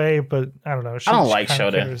weird way, but I don't know. She, I don't she like kinda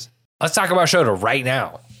Shota. cares. Let's talk about Shota right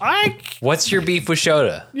now. What's your beef with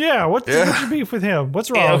Shota? What's your beef with him? What's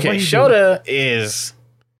wrong? Okay, What he do? Shota is.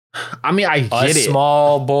 I mean, I A get it.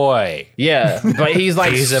 small boy. Yeah, but he's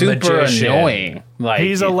like He's a super magician. annoying. Like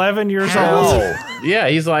He's 11 years How? old. Yeah,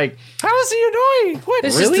 he's like How is he annoying? What?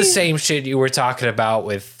 This Really? is the same shit you were talking about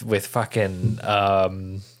with fucking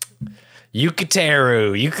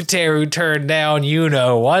Yukateru. Yukateru turned down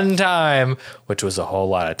one time, which was a whole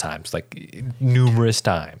lot of times, like numerous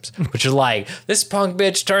times. Which is like, this punk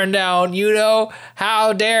bitch turned down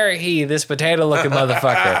how dare he, this potato looking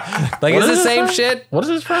motherfucker. Like, it's the same shit. what is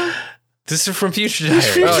this from? This is from Future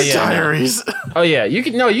Diaries. Future yeah. Diaries. Oh yeah, you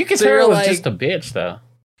can So tell you're it was like- just a bitch though.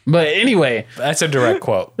 But anyway, That's a direct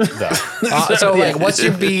quote, though. So, like, what's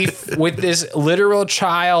your beef with this literal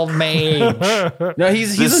child mage? no,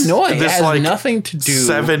 he's This- annoying. It this, has like, nothing to do.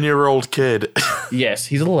 7-year-old kid. Yes,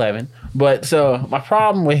 he's 11. But so my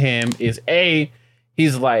problem with him is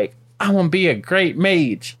he's like, I want to be a great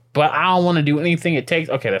mage, but I don't want to do anything it takes.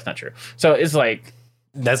 Okay, that's not true. So it's like,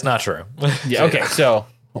 That's not true. yeah, okay, so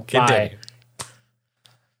Continue.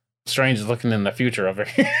 Strange is looking in the future over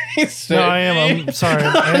here. So- No, I am. I'm sorry.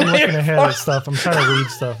 I am looking ahead at stuff. I'm trying to read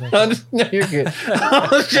stuff. No, you're good. I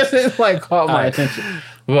was just it, like caught my attention.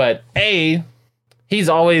 But he's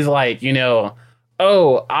always like,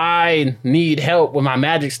 oh, I need help with my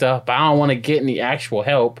magic stuff, but I don't want to get any actual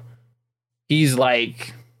help. He's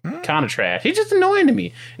like kind of trash. He's just annoying to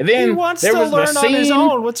me. And then He wants there to was the learn on his scene-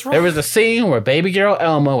 own. What's wrong? There was a scene where baby girl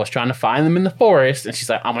Elma was trying to find them in the forest, and she's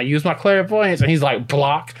like, I'm gonna use my clairvoyance, and he's like,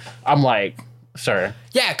 block. I'm like, sir.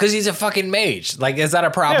 Yeah, because he's a fucking mage. Like, is that a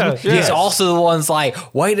problem? Yeah, He's yes. also the one's like,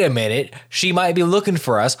 wait a minute, she might be looking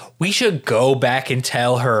for us. We should go back and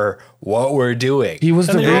tell her what we're doing. He was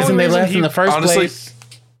And the the only reason they reason left in he- the first Honestly- place.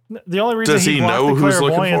 The only reason Does he blocked know the who's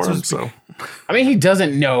looking clairvoyance for him? was So I mean, he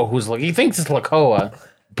doesn't know who's looking. He thinks it's Lakoa,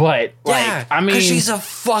 but Yeah, I mean, because she's a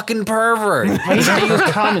fucking pervert. he's gonna use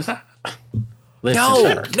common. Listen,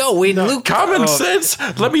 sir. no, when Luke. common sense.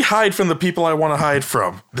 Let me hide from the people I want to hide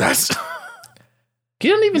from. That's You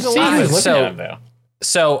don't even see alive. who's looking So- at him though.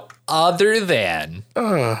 So, other than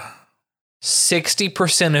uh,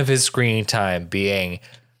 60% of his screen time being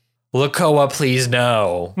Lakoa, please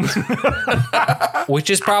no, which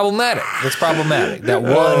is problematic. That's problematic. That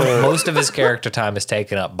one, most of his character time is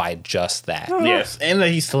taken up by just that. Yes, and that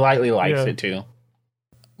he slightly likes Yeah. it too.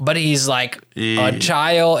 But he's like a Yeah.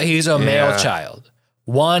 child. He's a male Yeah. child.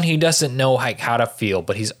 One, he doesn't know like how to feel,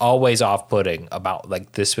 but he's always off-putting about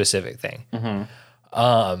like this specific thing.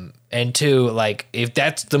 And two, like, if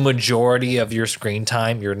that's the majority of your screen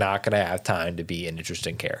time, you're not going to have time to be an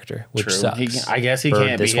interesting character, which True. sucks. I guess he for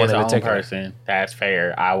can't be this his one in own particular. person. That's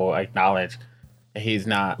fair. I will acknowledge he's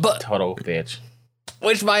not But- total bitch.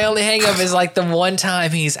 Which my only hang up is like the one time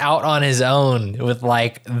he's out on his own with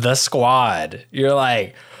like the squad. You're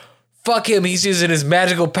like, fuck him. He's using his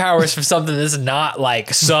magical powers for something that's not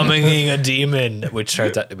like summoning a demon, which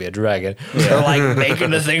turns out to be a dragon, or like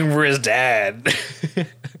making a thing for his dad.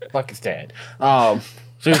 Fuck his dad.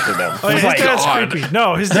 Seriously though. Oh, yeah, his Like, dad's God. creepy.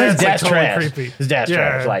 No, his his dad's, like, dad's totally trash. creepy. His dad's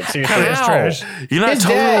trash. Like seriously. Kinda is How? trash. You're not His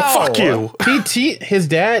total. dad- Fuck you. His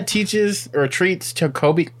dad teaches or treats to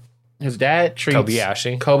Kobe. His dad treats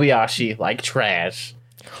Kobayashi like trash.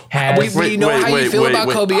 We know how you feel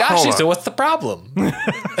about hold Kobayashi, on. so what's the problem?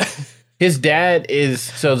 His dad is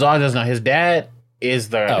so Zog doesn't know. His dad is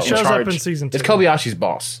the in Shows up charge. in season 2. It's Kobayashi's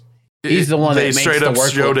boss. He's the one that makes the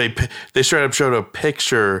work. They straight up showed a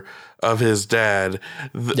picture of his dad,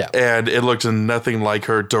 and it looked nothing like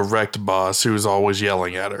her direct boss, who's always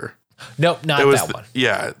yelling at her. Nope, not It was that one.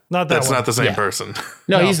 yeah, Not that that's one. not the same Yeah. person.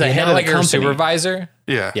 No, he's the You head know, of like the her company. supervisor.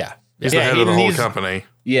 Yeah, Yeah. he's the Yeah, head of the whole he's- company.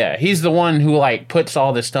 Yeah, he's the one who like puts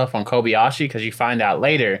all this stuff on Kobayashi because you find out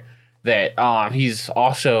later that he's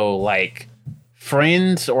also like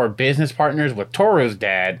friends or business partners with Toru's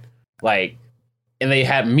dad, like, and they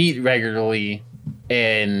have meet regularly.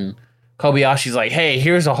 And Kobayashi's like, "Hey,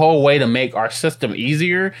 here's a whole way to make our system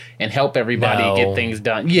easier and help everybody No. get things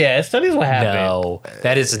done." Yes, that is what happened. No,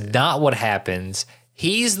 that is not what happens.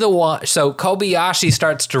 He's the one. So Kobayashi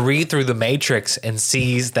starts to read through the Matrix and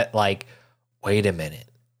sees that, like, wait a minute.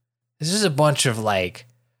 This is a bunch of, like,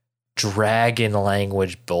 dragon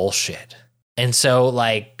language bullshit. And so,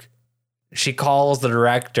 like, she calls the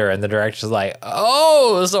director, and the director's like,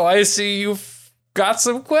 oh, so I see you've got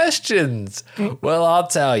some questions. Well, I'll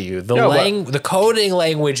tell you. The coding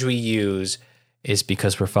language we use is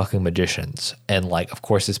because we're fucking magicians. And, like, of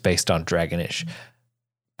course, it's based on Dragonish.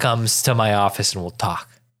 Comes to my office and we'll talk.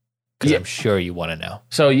 Because Yeah. I'm sure you want to know.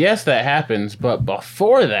 So yes, that happens, but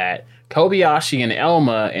before that, Kobayashi and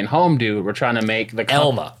Elma and Home Dude were trying to make the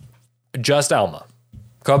Elma. Just Elma.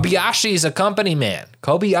 Kobayashi's a company man.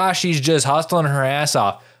 Kobayashi's just hustling her ass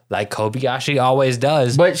off like Kobayashi always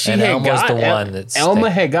does. But she and had Elma's got the one that's Elma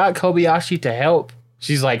had got Kobayashi to help.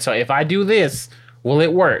 She's like, so if I do this, will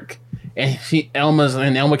it work? And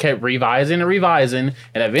Elma kept revising, and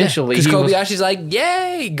eventually because he was- Kobayashi's like,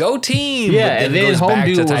 yay, go team. yeah, But and then goes Home back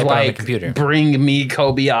to Dude was typing on the like, computer. bring me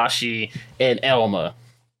Kobayashi and Elma.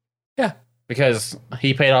 Yeah. Because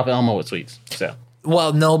he paid off Elma with sweets. So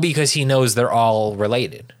Well, no, because he knows they're all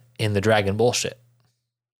related in the dragon bullshit.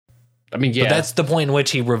 I mean, yeah, But that's the point in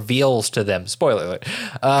which he reveals to them, spoiler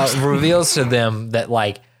alert, reveals to them that,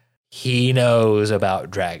 like, he knows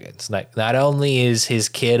about dragons. Not only is his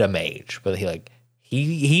kid a mage, but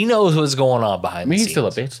he knows what's going on behind I mean, the he's still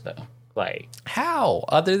a scenes. bitch though. Like, How?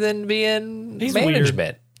 Other than being He's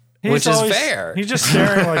management, He's which always- is fair. He's just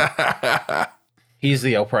staring like he's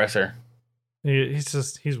the oppressor.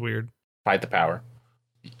 he's weird. Fight the power.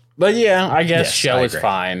 But yeah, I guess Yes, show I is agree.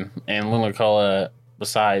 fine, and Lilicola,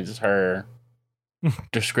 besides her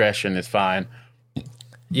discretion, is fine.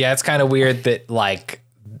 Yeah, it's kind of weird that, like,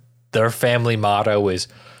 their family motto is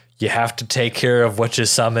you have to take care of what you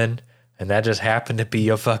summon, and that just happened to be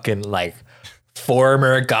a fucking, like,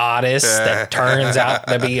 former goddess that turns out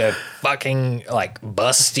to be a fucking, like,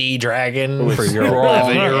 busty dragon for your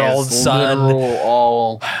 11-year-old Yes, son. literal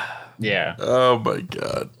all, yeah. Oh my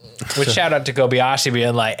god. Which shout out to Kobayashi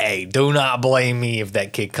being like, hey, do not blame me if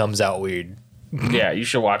that kid comes out weird. Yeah, you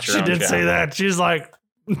should watch your She own did say channel. that. She's like,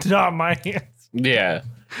 not my hands. Yeah.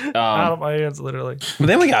 Out of my hands, literally. But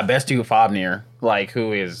then we got Best Dude Fobnir, like,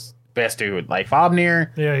 who is Best Dude. Like,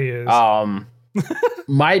 Fobnir, Yeah, he is.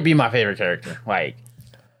 might be my favorite character. Like,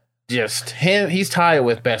 just him. He's tied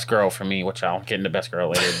with Best Girl for me, which I'll get into Best Girl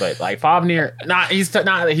later. But like Fobnir, he's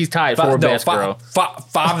tied for Best Girl.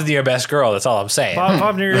 Five your best girl. That's all I'm saying.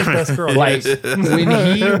 Bob near his best girl. Like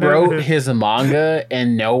when he wrote his manga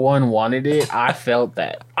and no one wanted it, I felt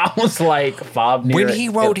that. I was like, Fobnir. When he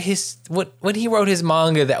wrote his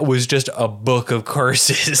manga, that was just a book of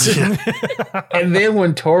curses. And then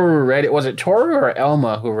when Toru read it, was it Toru or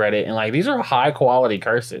Elma who read it? And like, these are high quality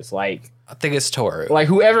curses. Like I think it's Toru.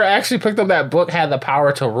 whoever actually picked up that book had the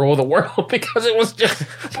power to rule the world because it was just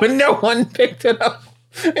when no one picked it up.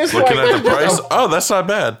 It's Looking like, at the price, oh, that's not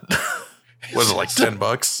bad. Was it like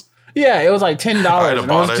 $10? yeah, it was like $10. I'd have And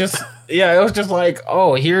bought it was it. just it was just like,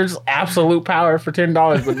 oh, here's absolute power for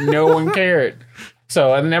 $10, but no one cared.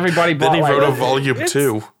 So and then everybody bought Then he like wrote a volume it's-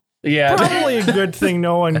 2. Yeah. Probably a good thing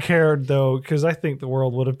no one cared though, because I think the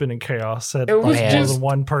world would have been in chaos had It was like, more just- than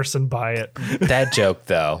one person buy it. That joke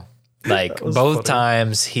though, like That was both funny.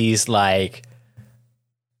 times he's like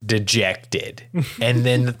dejected, and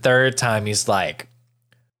then the third time he's like,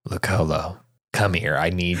 "Lucolo, come here. I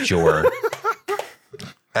need your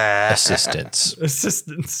assistance."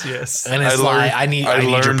 Assistance, yes. And it's I like, learned- I need I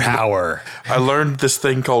your learned- power. I learned this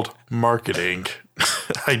thing called marketing.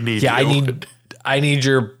 I need Yeah, you. I need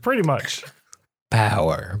your Pretty much.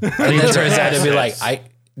 power. And then it turns out to be like, I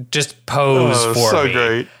just pose Oh, for so me.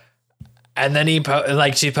 great. And then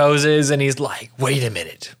she poses, and he's like, "Wait a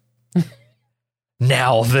minute."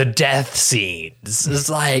 Now the death scenes. It's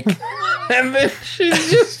like, And then she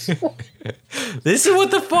just, this is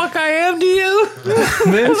what the fuck I am to you?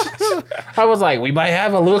 I was like, we might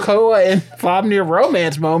have a Lukoa and Fomnir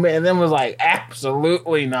romance moment, and then was like,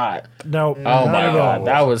 absolutely not. No. Oh not my at god, all.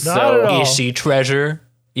 that was Not so. at all. Is she treasure?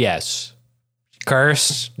 Yes.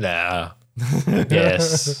 Curse? No.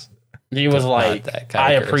 Yes. He was like, that kind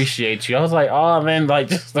I of curse. appreciate you. I was like, oh man, like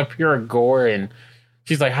just the pure gore. And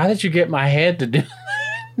she's like, how did you get my head to do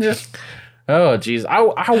just oh geez. I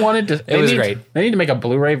wanted to It was great. They need to make a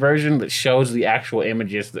Blu-ray version that shows the actual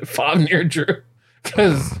images that Fomnir drew.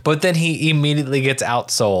 Because But then he immediately gets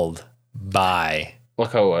outsold by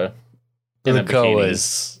Lukoa in the bikini.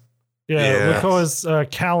 Lukoa's. Yeah, Yeah. Lukoa's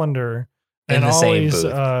calendar In and the same always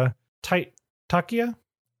booth. Takia?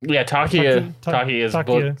 Yeah, Takia is Takia.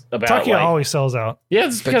 book about Takia like, always sells out. yeah,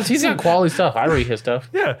 it's because he's got quality stuff. I read his stuff.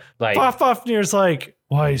 Yeah. Like Fafnir's like,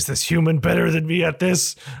 why is this human better than me at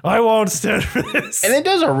this? I won't stand for this. and it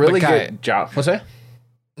does a really But good job. What's that?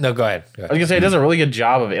 No, go ahead. I was gonna say it does a really good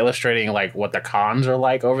job of illustrating like what the cons are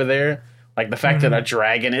like over there. Like the fact that a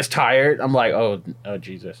dragon is tired. I'm like, oh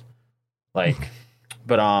Jesus. Like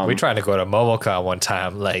but We tried to go to MomoCon one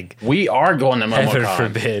time, like, we are going to heaven MomoCon,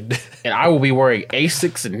 forbid. and I will be wearing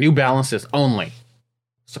Asics and New Balances only.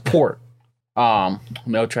 Support.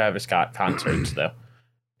 No Travis Scott concerts though.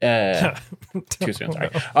 Too soon, sorry.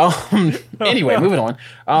 Anyway, moving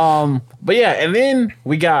on. But yeah, and then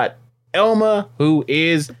we got Elma, who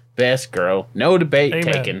is best girl. No debate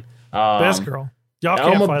Amen. taken. Best girl. Y'all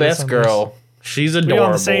can't Elma, fight us best on girl. She's this. adorable. We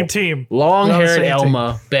on the same team. Long We're on the haired same team.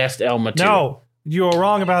 Elma, best Elma too. No, you are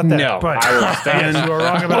wrong about that. No, but I will stand. you are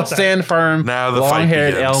wrong I will about that. stand firm. Now the fight long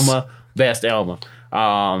haired begins. Elma, best Elma.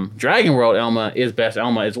 Dragon World Elma is best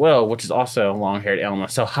Elma as well, which is also long haired Elma.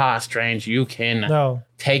 So Strange, you can No.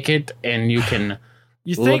 take it and you can.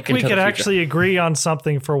 You Look think we into the could future. actually agree on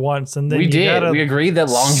something for once, and then We you did. gotta We agreed that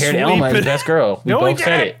long haired sweep Elma it. is best girl. We No, both we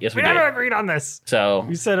said didn't. it. Yes, we we never did. agreed on this. So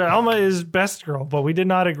We said Elma is best girl, but we did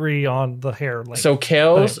not agree on the hair length. So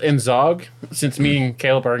Kels and Zog, since me and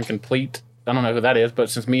Caleb are in complete, I don't know who that is, but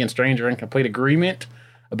since me and Strange are in complete agreement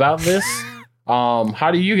about this, how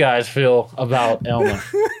do you guys feel about Elma,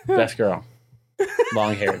 best girl,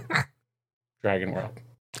 long haired, Dragon World?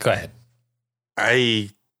 Go ahead. I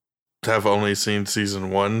have only seen season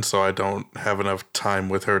 1, so I don't have enough time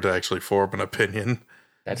with her to actually form an opinion.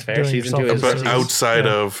 That's fair. Doing Season yourself 2 a is But Season- outside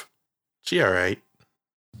yeah. of, she all right.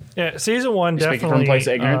 yeah, season one speaking definitely. from a place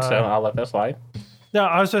of ignorance, so I'll let that slide. No,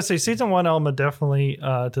 I was going to say season one Elma definitely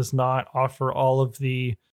does not offer all of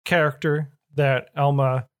the character that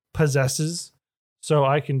Elma possesses. So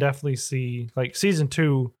I can definitely see like season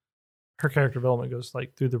 2, her character development goes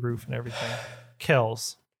like through the roof and everything.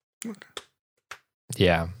 Kells,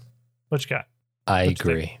 Yeah, what you got? I What'd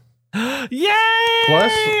you agree. Yay!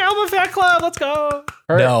 Plus- Elma Fan Club, let's go.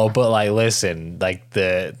 Her- No, but like, listen, like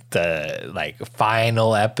the like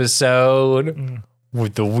final episode Mm.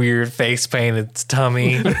 with the weird face paint in its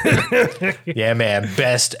tummy. Yeah, man,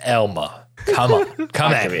 best Elma. Come on,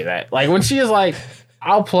 come I at can be me. that. Like when she is like,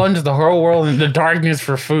 I'll plunge the whole world into darkness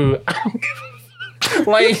for food.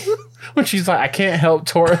 Like when she's like, I can't help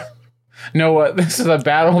Tora. Know what? This is a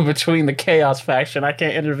battle between the Chaos faction. I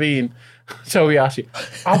can't intervene. Tobiyashi,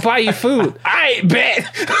 I'll buy you food. I bet.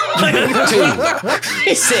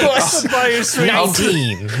 Six. Buy your sweet.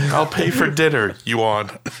 19. I'll pay for dinner. You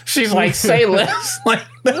want? She's like, say less. Like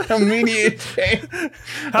the immediate change.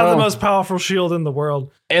 Have the most powerful shield in the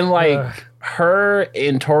world. And like her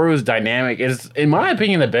and Toru's dynamic is, in my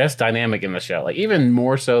opinion, the best dynamic in the show. Like even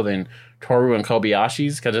more so than Toru and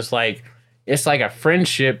Kobayashi's, because it's like a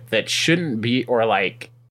friendship that shouldn't be, or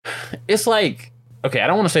like it's like, okay, I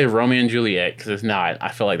don't want to say Romeo and Juliet because it's not. I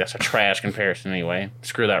feel like that's a trash comparison anyway.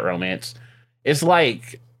 Screw that romance. It's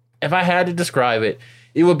like, if I had to describe it,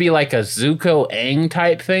 it would be like a Zuko Aang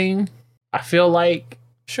type thing. I feel like.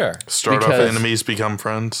 Sure. Start off Because- enemies, become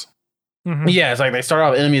friends. Mhm. Yeah, it's like they start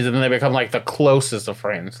off enemies and then they become like the closest of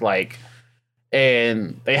friends. Like,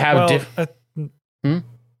 and they have Well, different.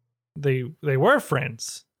 they were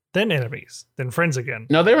friends, then enemies, then friends again.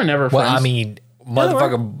 No, they were never friends. Well, I mean,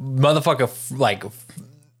 motherfucker,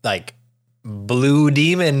 like blue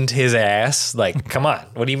demoned his ass. Like, come on.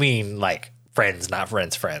 What do you mean, like friends, not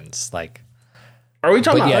friends? Like, are we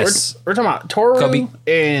talking but about? yes. We're talking about Toru Kobe-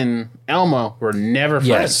 and Elmo were never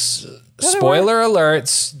friends. yes. Spoiler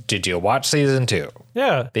alerts. Did you watch season 2?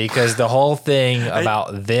 Yeah. Because the whole thing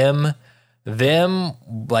about them,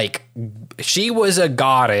 like, she was a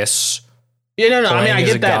goddess. Yeah, no. I mean, I Playing as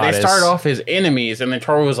get a that. They goddess. started off as enemies, and then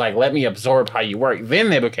Toru was like, "Let me absorb how you work."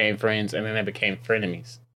 Then they became friends, and then they became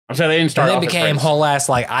frenemies. I'm saying they didn't start And off they as became friends. whole ass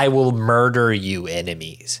like, I will murder you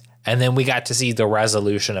enemies. And then we got to see the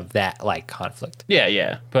resolution of that like conflict.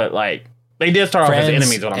 Yeah, but like they did start off as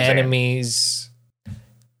enemies. What I'm saying. enemies.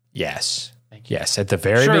 Yes. Yes. At the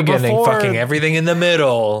very Sure, beginning, before- fucking everything in the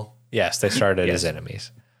middle. Yes, they started as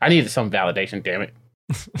enemies. I needed some validation. Damn it!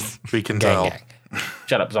 We can Gang, tell. gang.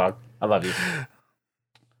 Shut up, Zog. I love you.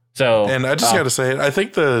 So, And I just got to say, I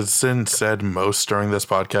think the sin said most during this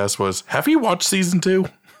podcast was, "Have you watched season 2?"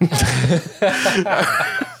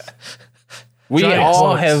 we Giant all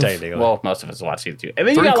slugs, have. technically. Well, most of us watch season 2, and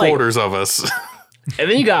then you Three got like, quarters of us. and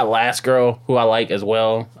then you got Last Girl, who I like as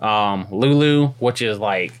well. Lulu, which is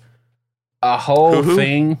like a whole Who?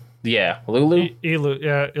 thing. Yeah, Lulu. Ilu,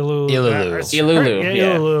 yeah, Ilu, Ilulu. Ilulu, yeah,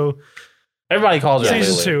 yeah. Ilulu. Everybody calls her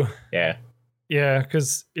Season Lulu. 2. Yeah. Yeah,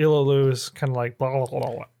 because Ilulu is kind of like blah, blah,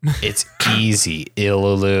 blah, blah. It's easy.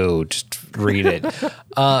 Ilulu. Just read it.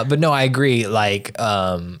 But no, I agree. Like,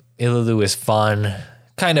 Ilulu is fun.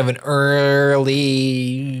 Kind of an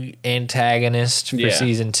early antagonist for Yeah.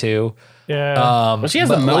 season 2. Yeah. Well, she has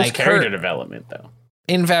the but, most like, character her- development, though.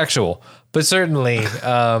 Infactual, but certainly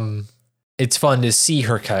it's fun to see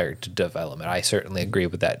her character development. I certainly agree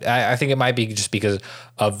with that. I think it might be just because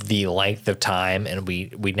of the length of time, and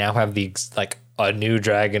we now have like a new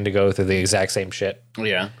dragon to go through the exact same shit.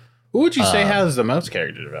 Yeah. Who would you say has the most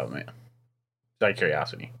character development? Out of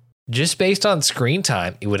curiosity. Just based on screen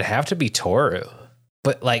time, it would have to be Toru,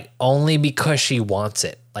 but like only because she wants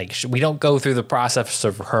it. Like we don't go through the process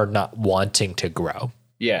of her not wanting to grow.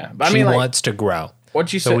 Yeah. But I She mean, like, wants to grow,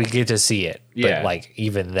 what'd you so say? we get to see it. Yeah. But like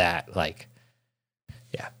even that, like.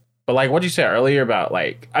 But like what you said earlier about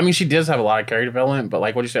like, I mean, she does have a lot of character development, but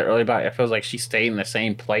like what you said earlier about it feels like she stayed in the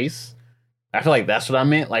same place. I feel like that's what I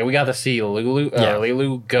meant. Like we got to see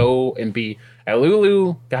Lulu go and be.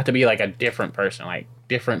 Lulu got to be like a different person, like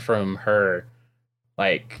different from her,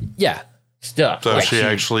 like Yeah. stuff. So like, she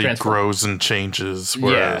actually transformed. grows and changes,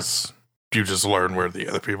 whereas you just learn where the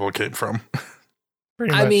other people came from.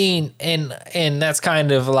 Pretty I much. mean, and that's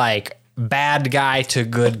kind of like bad guy to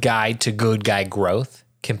good guy growth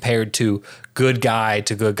compared to good guy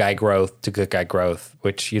to good guy growth to good guy growth,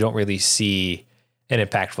 which you don't really see an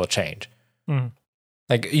impactful change. Hmm.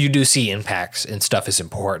 Like you do see impacts and stuff is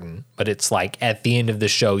important, but it's like at the end of the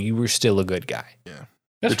show, you were still a good guy.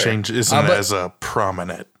 That's The fair. change isn't but- as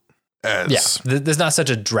prominent as. Yeah, there's not such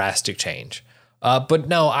a drastic change. But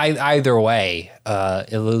no, either way,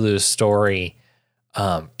 Ilulu's story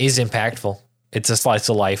is impactful. It's a slice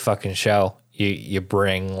of life fucking show. You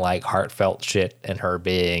bring like heartfelt shit, and her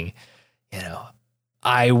being,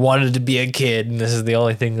 I wanted to be a kid, and this is the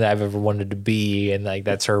only thing that I've ever wanted to be, and like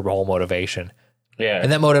that's her whole motivation. Yeah.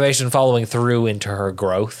 And that motivation following through into her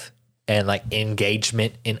growth and like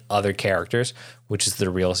engagement in other characters, which is the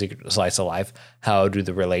real secret slice of life. How do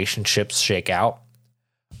the relationships shake out?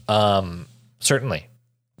 Certainly.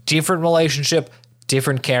 Different relationship,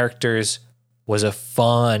 different characters was a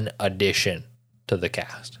fun addition to the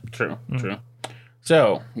cast. True.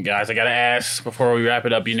 So, guys, I gotta ask before we wrap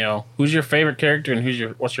it up. Who's your favorite character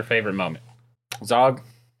and what's your favorite moment? Zog.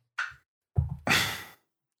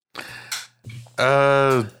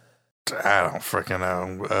 I don't freaking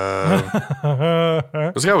know.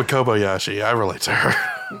 Let's go with Kobayashi. I relate to her.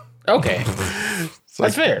 Okay, It's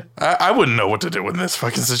that's fair. I wouldn't know what to do in this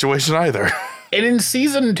fucking situation either. And in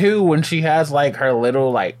season 2, when she has like her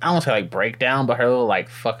little like I don't want to say like breakdown, but her little like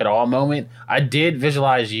fuck it all moment, I did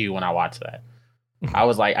visualize you when I watched that. I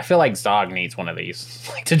was like, I feel like Zog needs one of these,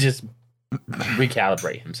 like to just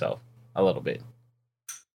recalibrate himself a little bit.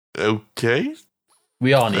 Okay.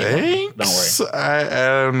 We all need one. Thanks. Don't worry.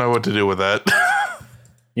 I don't know what to do with that.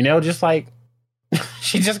 Just like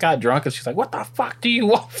she just got drunk and she's like, "What the fuck do you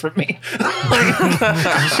want from me?"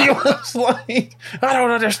 She was like, "I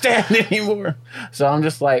don't understand anymore." So I'm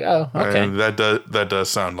just like, "Oh, okay, And that does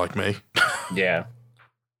sound like me. yeah."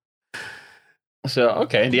 So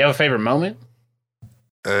okay, do you have a favorite moment?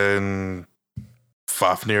 And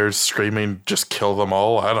Fafnir screaming, "Just kill them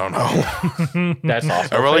all." I don't know. That's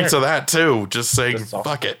also I relate fair. to that too. Just saying, That's awesome.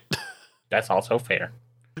 fuck it. That's also fair.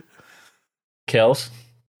 Kills.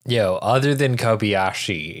 Yo, other than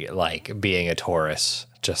Kobayashi, like being a Taurus,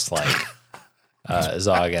 just like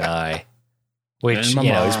Zog and I, which And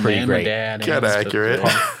my is mom pretty and my great. dad Kinda and accurate.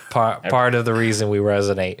 Part of the reason we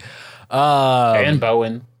resonate. and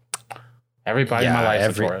Bowen. Everybody in my life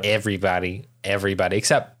is a Taurus. everybody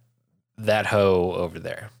except that hoe over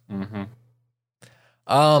there. Mm-hmm.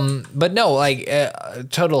 But no, like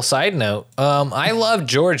total side note. I love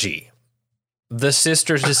Georgie, the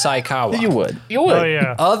sisters of Saikawa. You would. Oh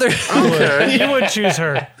yeah, Other you would choose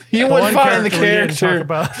her. You The would one find the we didn't talk character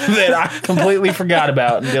about. that I completely forgot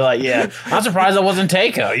about and be like, yeah, I'm surprised I wasn't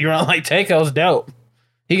Takeo. You were like, Takeo's dope.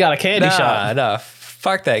 He got a candy shot. Nah,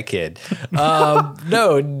 fuck that kid.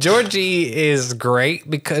 No, Georgie is great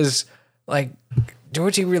because like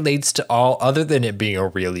Georgie relates to all other than it being a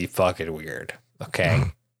really fucking weird. Okay.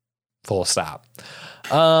 Full stop.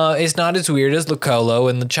 It's not as weird as Locolo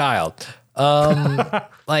and the child.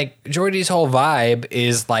 Like Georgie's whole vibe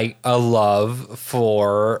is like a love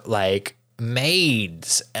for like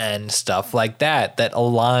maids and stuff like that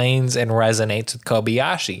aligns and resonates with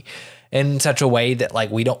Kobayashi in such a way that like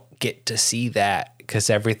we don't get to see that because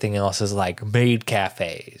everything else is like maid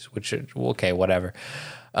cafes, which are okay, whatever.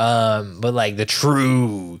 But like the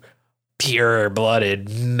true pure-blooded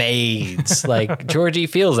maids, like Georgie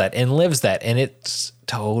feels that and lives that, and it's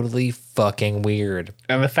totally fucking weird.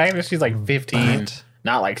 And the fact that she's like 15, But-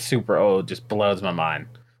 not like super old, just blows my mind.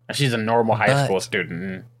 And she's a normal high But- school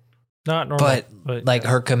student. Not normal, But like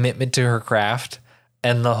her commitment to her craft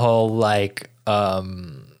and the whole like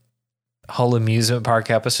whole amusement park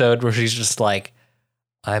episode where she's just like,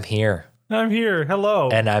 I'm here I'm here. Hello,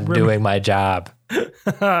 and I'm doing my job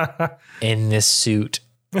in this suit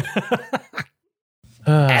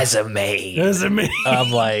as a maid. Doesn't mean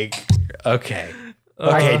I'm like, okay,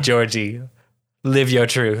 Georgie, live your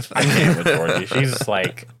truth. I can't with Georgie. She's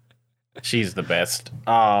like, she's the best.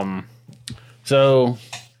 So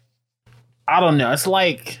I don't know. It's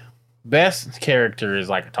like best character is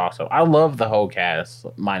like a toss up. I love the whole cast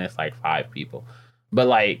minus like 5 people, but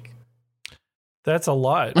like that's a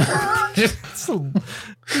lot. just You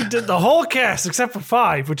did the whole cast except for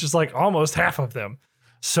 5, which is like almost half of them.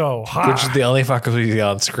 So Which is the only fucker we see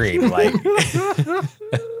on screen. Like,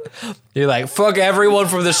 you're like, fuck everyone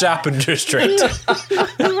from the shopping district.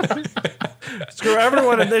 screw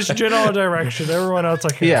everyone in this general direction. Everyone else,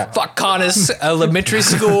 like, yeah, Fuck Connors Elementary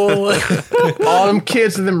School. all them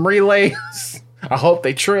kids in them relays. I hope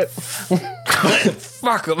they trip.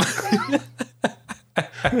 Fuck them.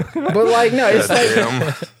 But like no, it's like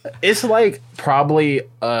Damn. it's like probably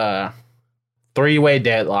a 3-way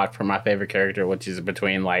deadlock for my favorite character, which is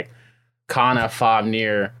between like Kana,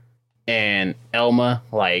 Fafnir, and Elma.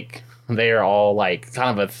 Like they are all like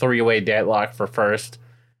kind of a 3-way deadlock for first.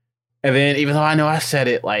 And then even though I know I said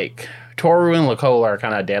it, like Toru and Lacola are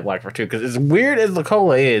kind of deadlock for 2. Because as weird as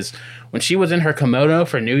Lacola is, when she was in her kimono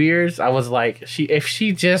for New Year's, I was like, if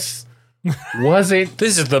she just wasn't.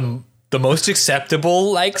 This is the most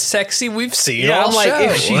acceptable, like, sexy we've seen. Yeah, all I'm like, show.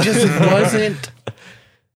 if she just wasn't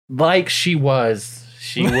like she was,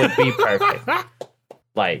 she would be perfect.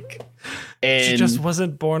 Like, and she just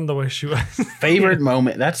wasn't born the way she was. favorite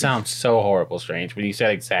moment. That sounds so horrible, strange. When you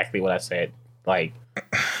said exactly what I said, like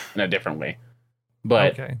in a different way.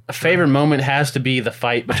 But Okay, a favorite moment has to be the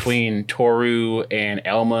fight between Toru and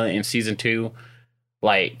Elma in season 2.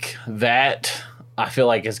 Like that, I feel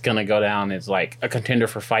like it's gonna go down as like a contender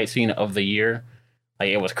for fight scene of the year. Like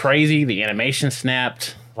it was crazy. The animation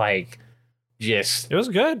snapped. Like just It was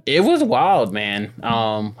good. it was wild, man.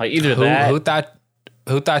 Like either that.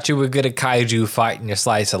 Who thought you would get a kaiju fighting your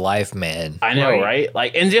slice of life, man? I know, Right. right?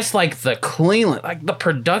 Like, and just like the clean, like the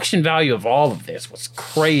production value of all of this was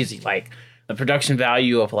crazy. Like the production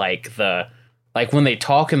value of like like when they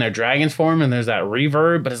talk in their dragon's form and there's that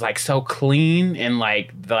reverb, but it's like so clean and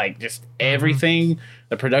like just everything.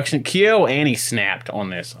 The production, Kyo Annie snapped on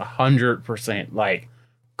this 100%, like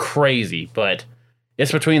crazy. But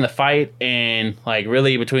it's between the fight and like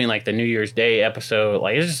really between like the New Year's Day episode.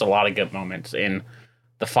 Like it's just a lot of good moments, and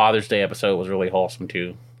the Father's Day episode was really wholesome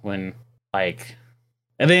too. When like,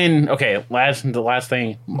 and then okay, the last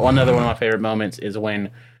thing, another one of my favorite moments is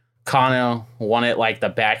when Kano wanted like the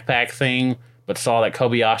backpack thing, but saw that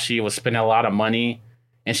Kobayashi was spending a lot of money,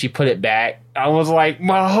 and she put it back. I was like,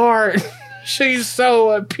 my heart, she's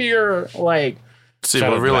so pure. Like, See, Shout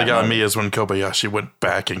out what to really that got moment. me is when Kobayashi went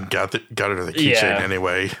back and got her the keychain Yeah.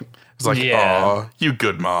 anyway. It's like, Yeah. aw, you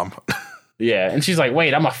good mom. yeah, and she's like,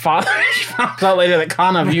 wait, I'm a father. She found out later that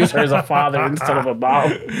Kana views her as a father instead of a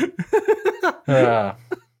mom.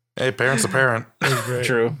 Hey, parent's a parent. It was great.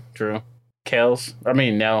 True. Kels. I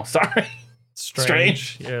mean, no, sorry.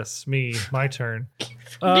 Strange. Yes, me. My turn.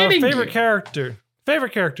 Getting Favorite you. character.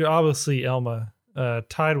 Favorite character, obviously Elma.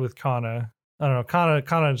 Tied with Kana. I don't know.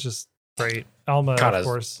 Kana is just great. Elma, of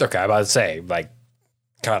course. Okay, I'm about to say, like,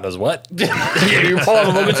 Kana's what? Yeah, you're following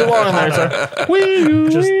a little bit too long in there, sir.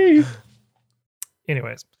 Wee.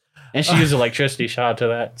 Anyways. And she used electricity. Shout out to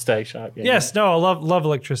that static shock. Yeah. Yes, no, I love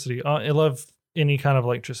electricity. I love any kind of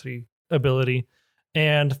electricity ability.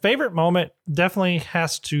 And favorite moment definitely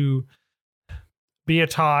has to be a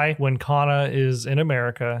tie when Kana is in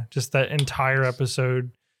America. Just that entire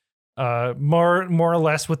episode, more or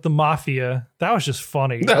less with the mafia. That was just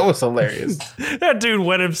funny. That was hilarious. That dude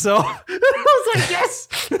wet himself. I was like, yes.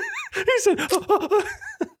 He said,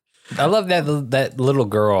 I love that little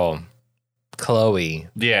girl, Chloe,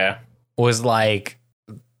 Yeah. was like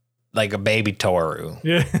a baby Toru.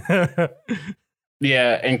 yeah.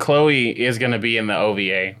 Yeah, and Chloe is going to be in the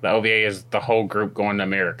OVA. The OVA is the whole group going to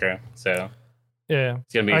America. So Yeah.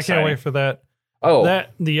 it's going to be I exciting. can't wait for that. Oh,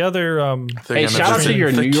 That the other Hey, shout out to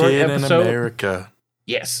your the New York kid episode. in America.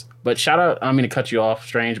 yes. But shout out, I don't mean to cut you off,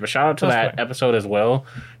 Strange, but shout out to That's that fine. episode as well.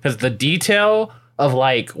 Because the detail of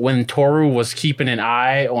like when Toru was keeping an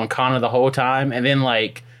eye on Kana the whole time, and then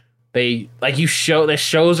like that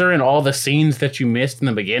shows her in all the scenes that you missed in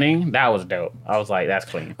the beginning. That was dope. I was like, that's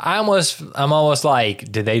clean. I'm almost like,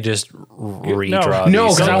 did they just redraw? No,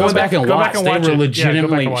 these because I Go went back and go watched. back and They watch were it. Yeah, go back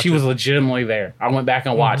legitimately. and watch She was it. legitimately there. I went back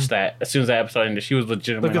and watched that as soon as that episode ended. She was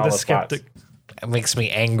legitimately look in at all the the spots. skeptic. It makes me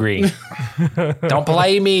angry. Don't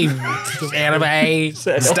play me, anime.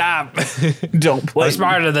 Stop. Don't play. I'm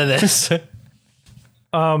smarter than this.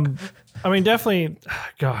 I mean, definitely.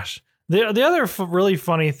 Gosh, the other really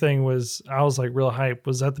funny thing was I was like real hype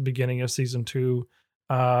was at the beginning of season 2,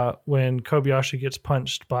 when Kobayashi gets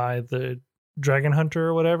punched by the dragon hunter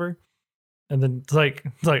or whatever, and then it's like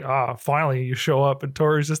finally you show up and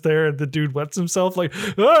Tori's just there and the dude wets himself like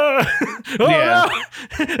Yeah. no!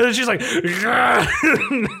 And then she's like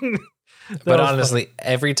But honestly,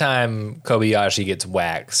 every time Kobayashi gets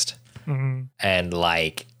waxed and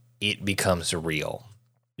like it becomes real,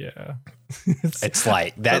 yeah. it's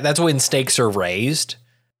like that's when stakes are raised,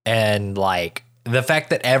 and like the fact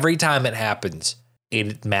that every time it happens,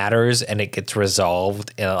 it matters and it gets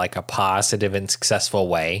resolved in like a positive and successful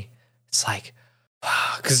way. It's like,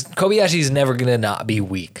 because Kobayashi is never gonna not be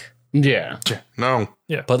weak, Yeah. No,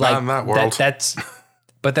 but like Not in that world.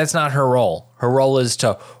 but that's not her role. Her role is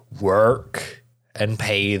to work and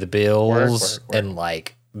pay the bills Work. and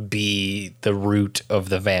like be the root of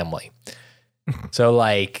the family. So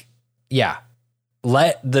like, yeah,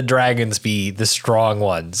 let the dragons be the strong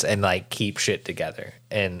ones and like keep shit together.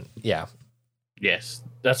 And yeah, Yes,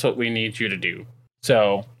 that's what we need you to do.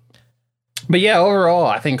 So, but yeah, overall,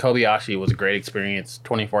 I think Kobayashi was a great experience.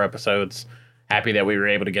 24 episodes. Happy that we were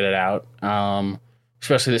able to get it out.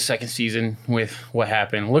 Especially the second season with what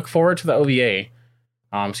happened. Look forward to the OVA.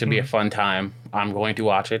 It's gonna be a fun time. I'm going to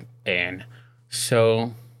watch it, and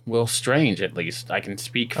so will Strange. At least I can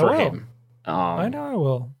speak for will. him. I know I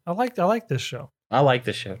will. I like this show. I like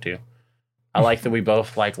this show too. I like that we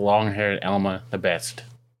both like long-haired Elma the best.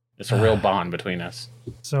 It's a real bond between us.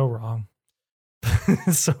 So wrong.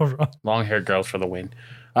 So wrong. Long-haired girls for the win.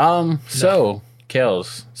 So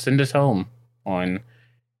Kels, send us home on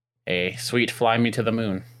a sweet fly me to the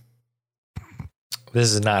moon.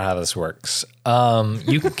 this is not how this works.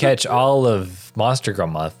 You can catch all of Monster Girl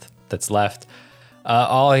Month that's left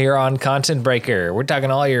all here on Content Breaker. We're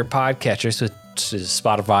talking all your podcatchers, which is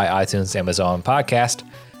Spotify, iTunes, Amazon Podcast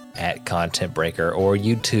at Content Breaker, or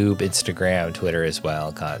YouTube, Instagram, Twitter as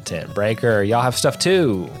well, Content Breaker. Y'all have stuff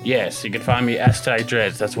too. Yes, you can find me Asti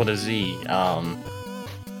Dreads. That's what a Z. I'll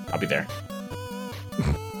be there.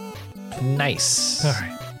 Nice. All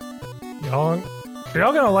right. Y'all, are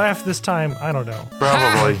y'all gonna laugh this time? I don't know.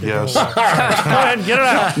 probably yes. Go ahead and get it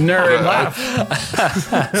out. Nerd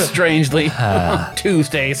laugh. Strangely,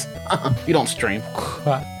 Tuesdays. You don't stream.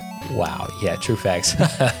 Wow. Yeah, true facts.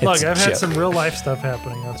 Look, I've had some real life stuff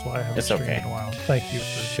happening. That's why I haven't It's streamed okay. in a while. Thank you. For,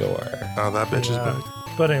 Sure. Oh, that bitch is back.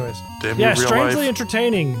 but anyways, Damn yeah, you, real strangely life.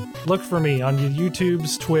 entertaining. Look for me on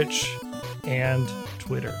YouTube's, Twitch, and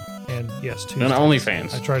Twitter. And yes, Tuesdays. And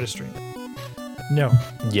OnlyFans. I try to stream. No.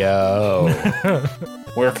 Yo.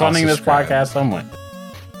 We're funding this subscribe. podcast somewhat.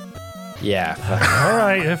 Yeah. All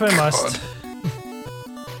right, if I must.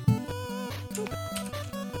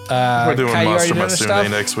 We're doing Kai, you already Monster doing Musume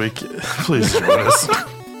stuff? next week. Please join us.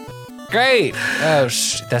 Great. Oh,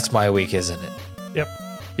 that's my week, isn't it? Yep.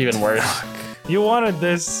 Even worse. You wanted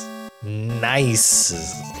this. Nice.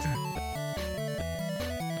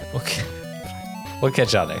 Okay. We'll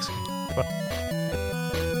catch y'all next week.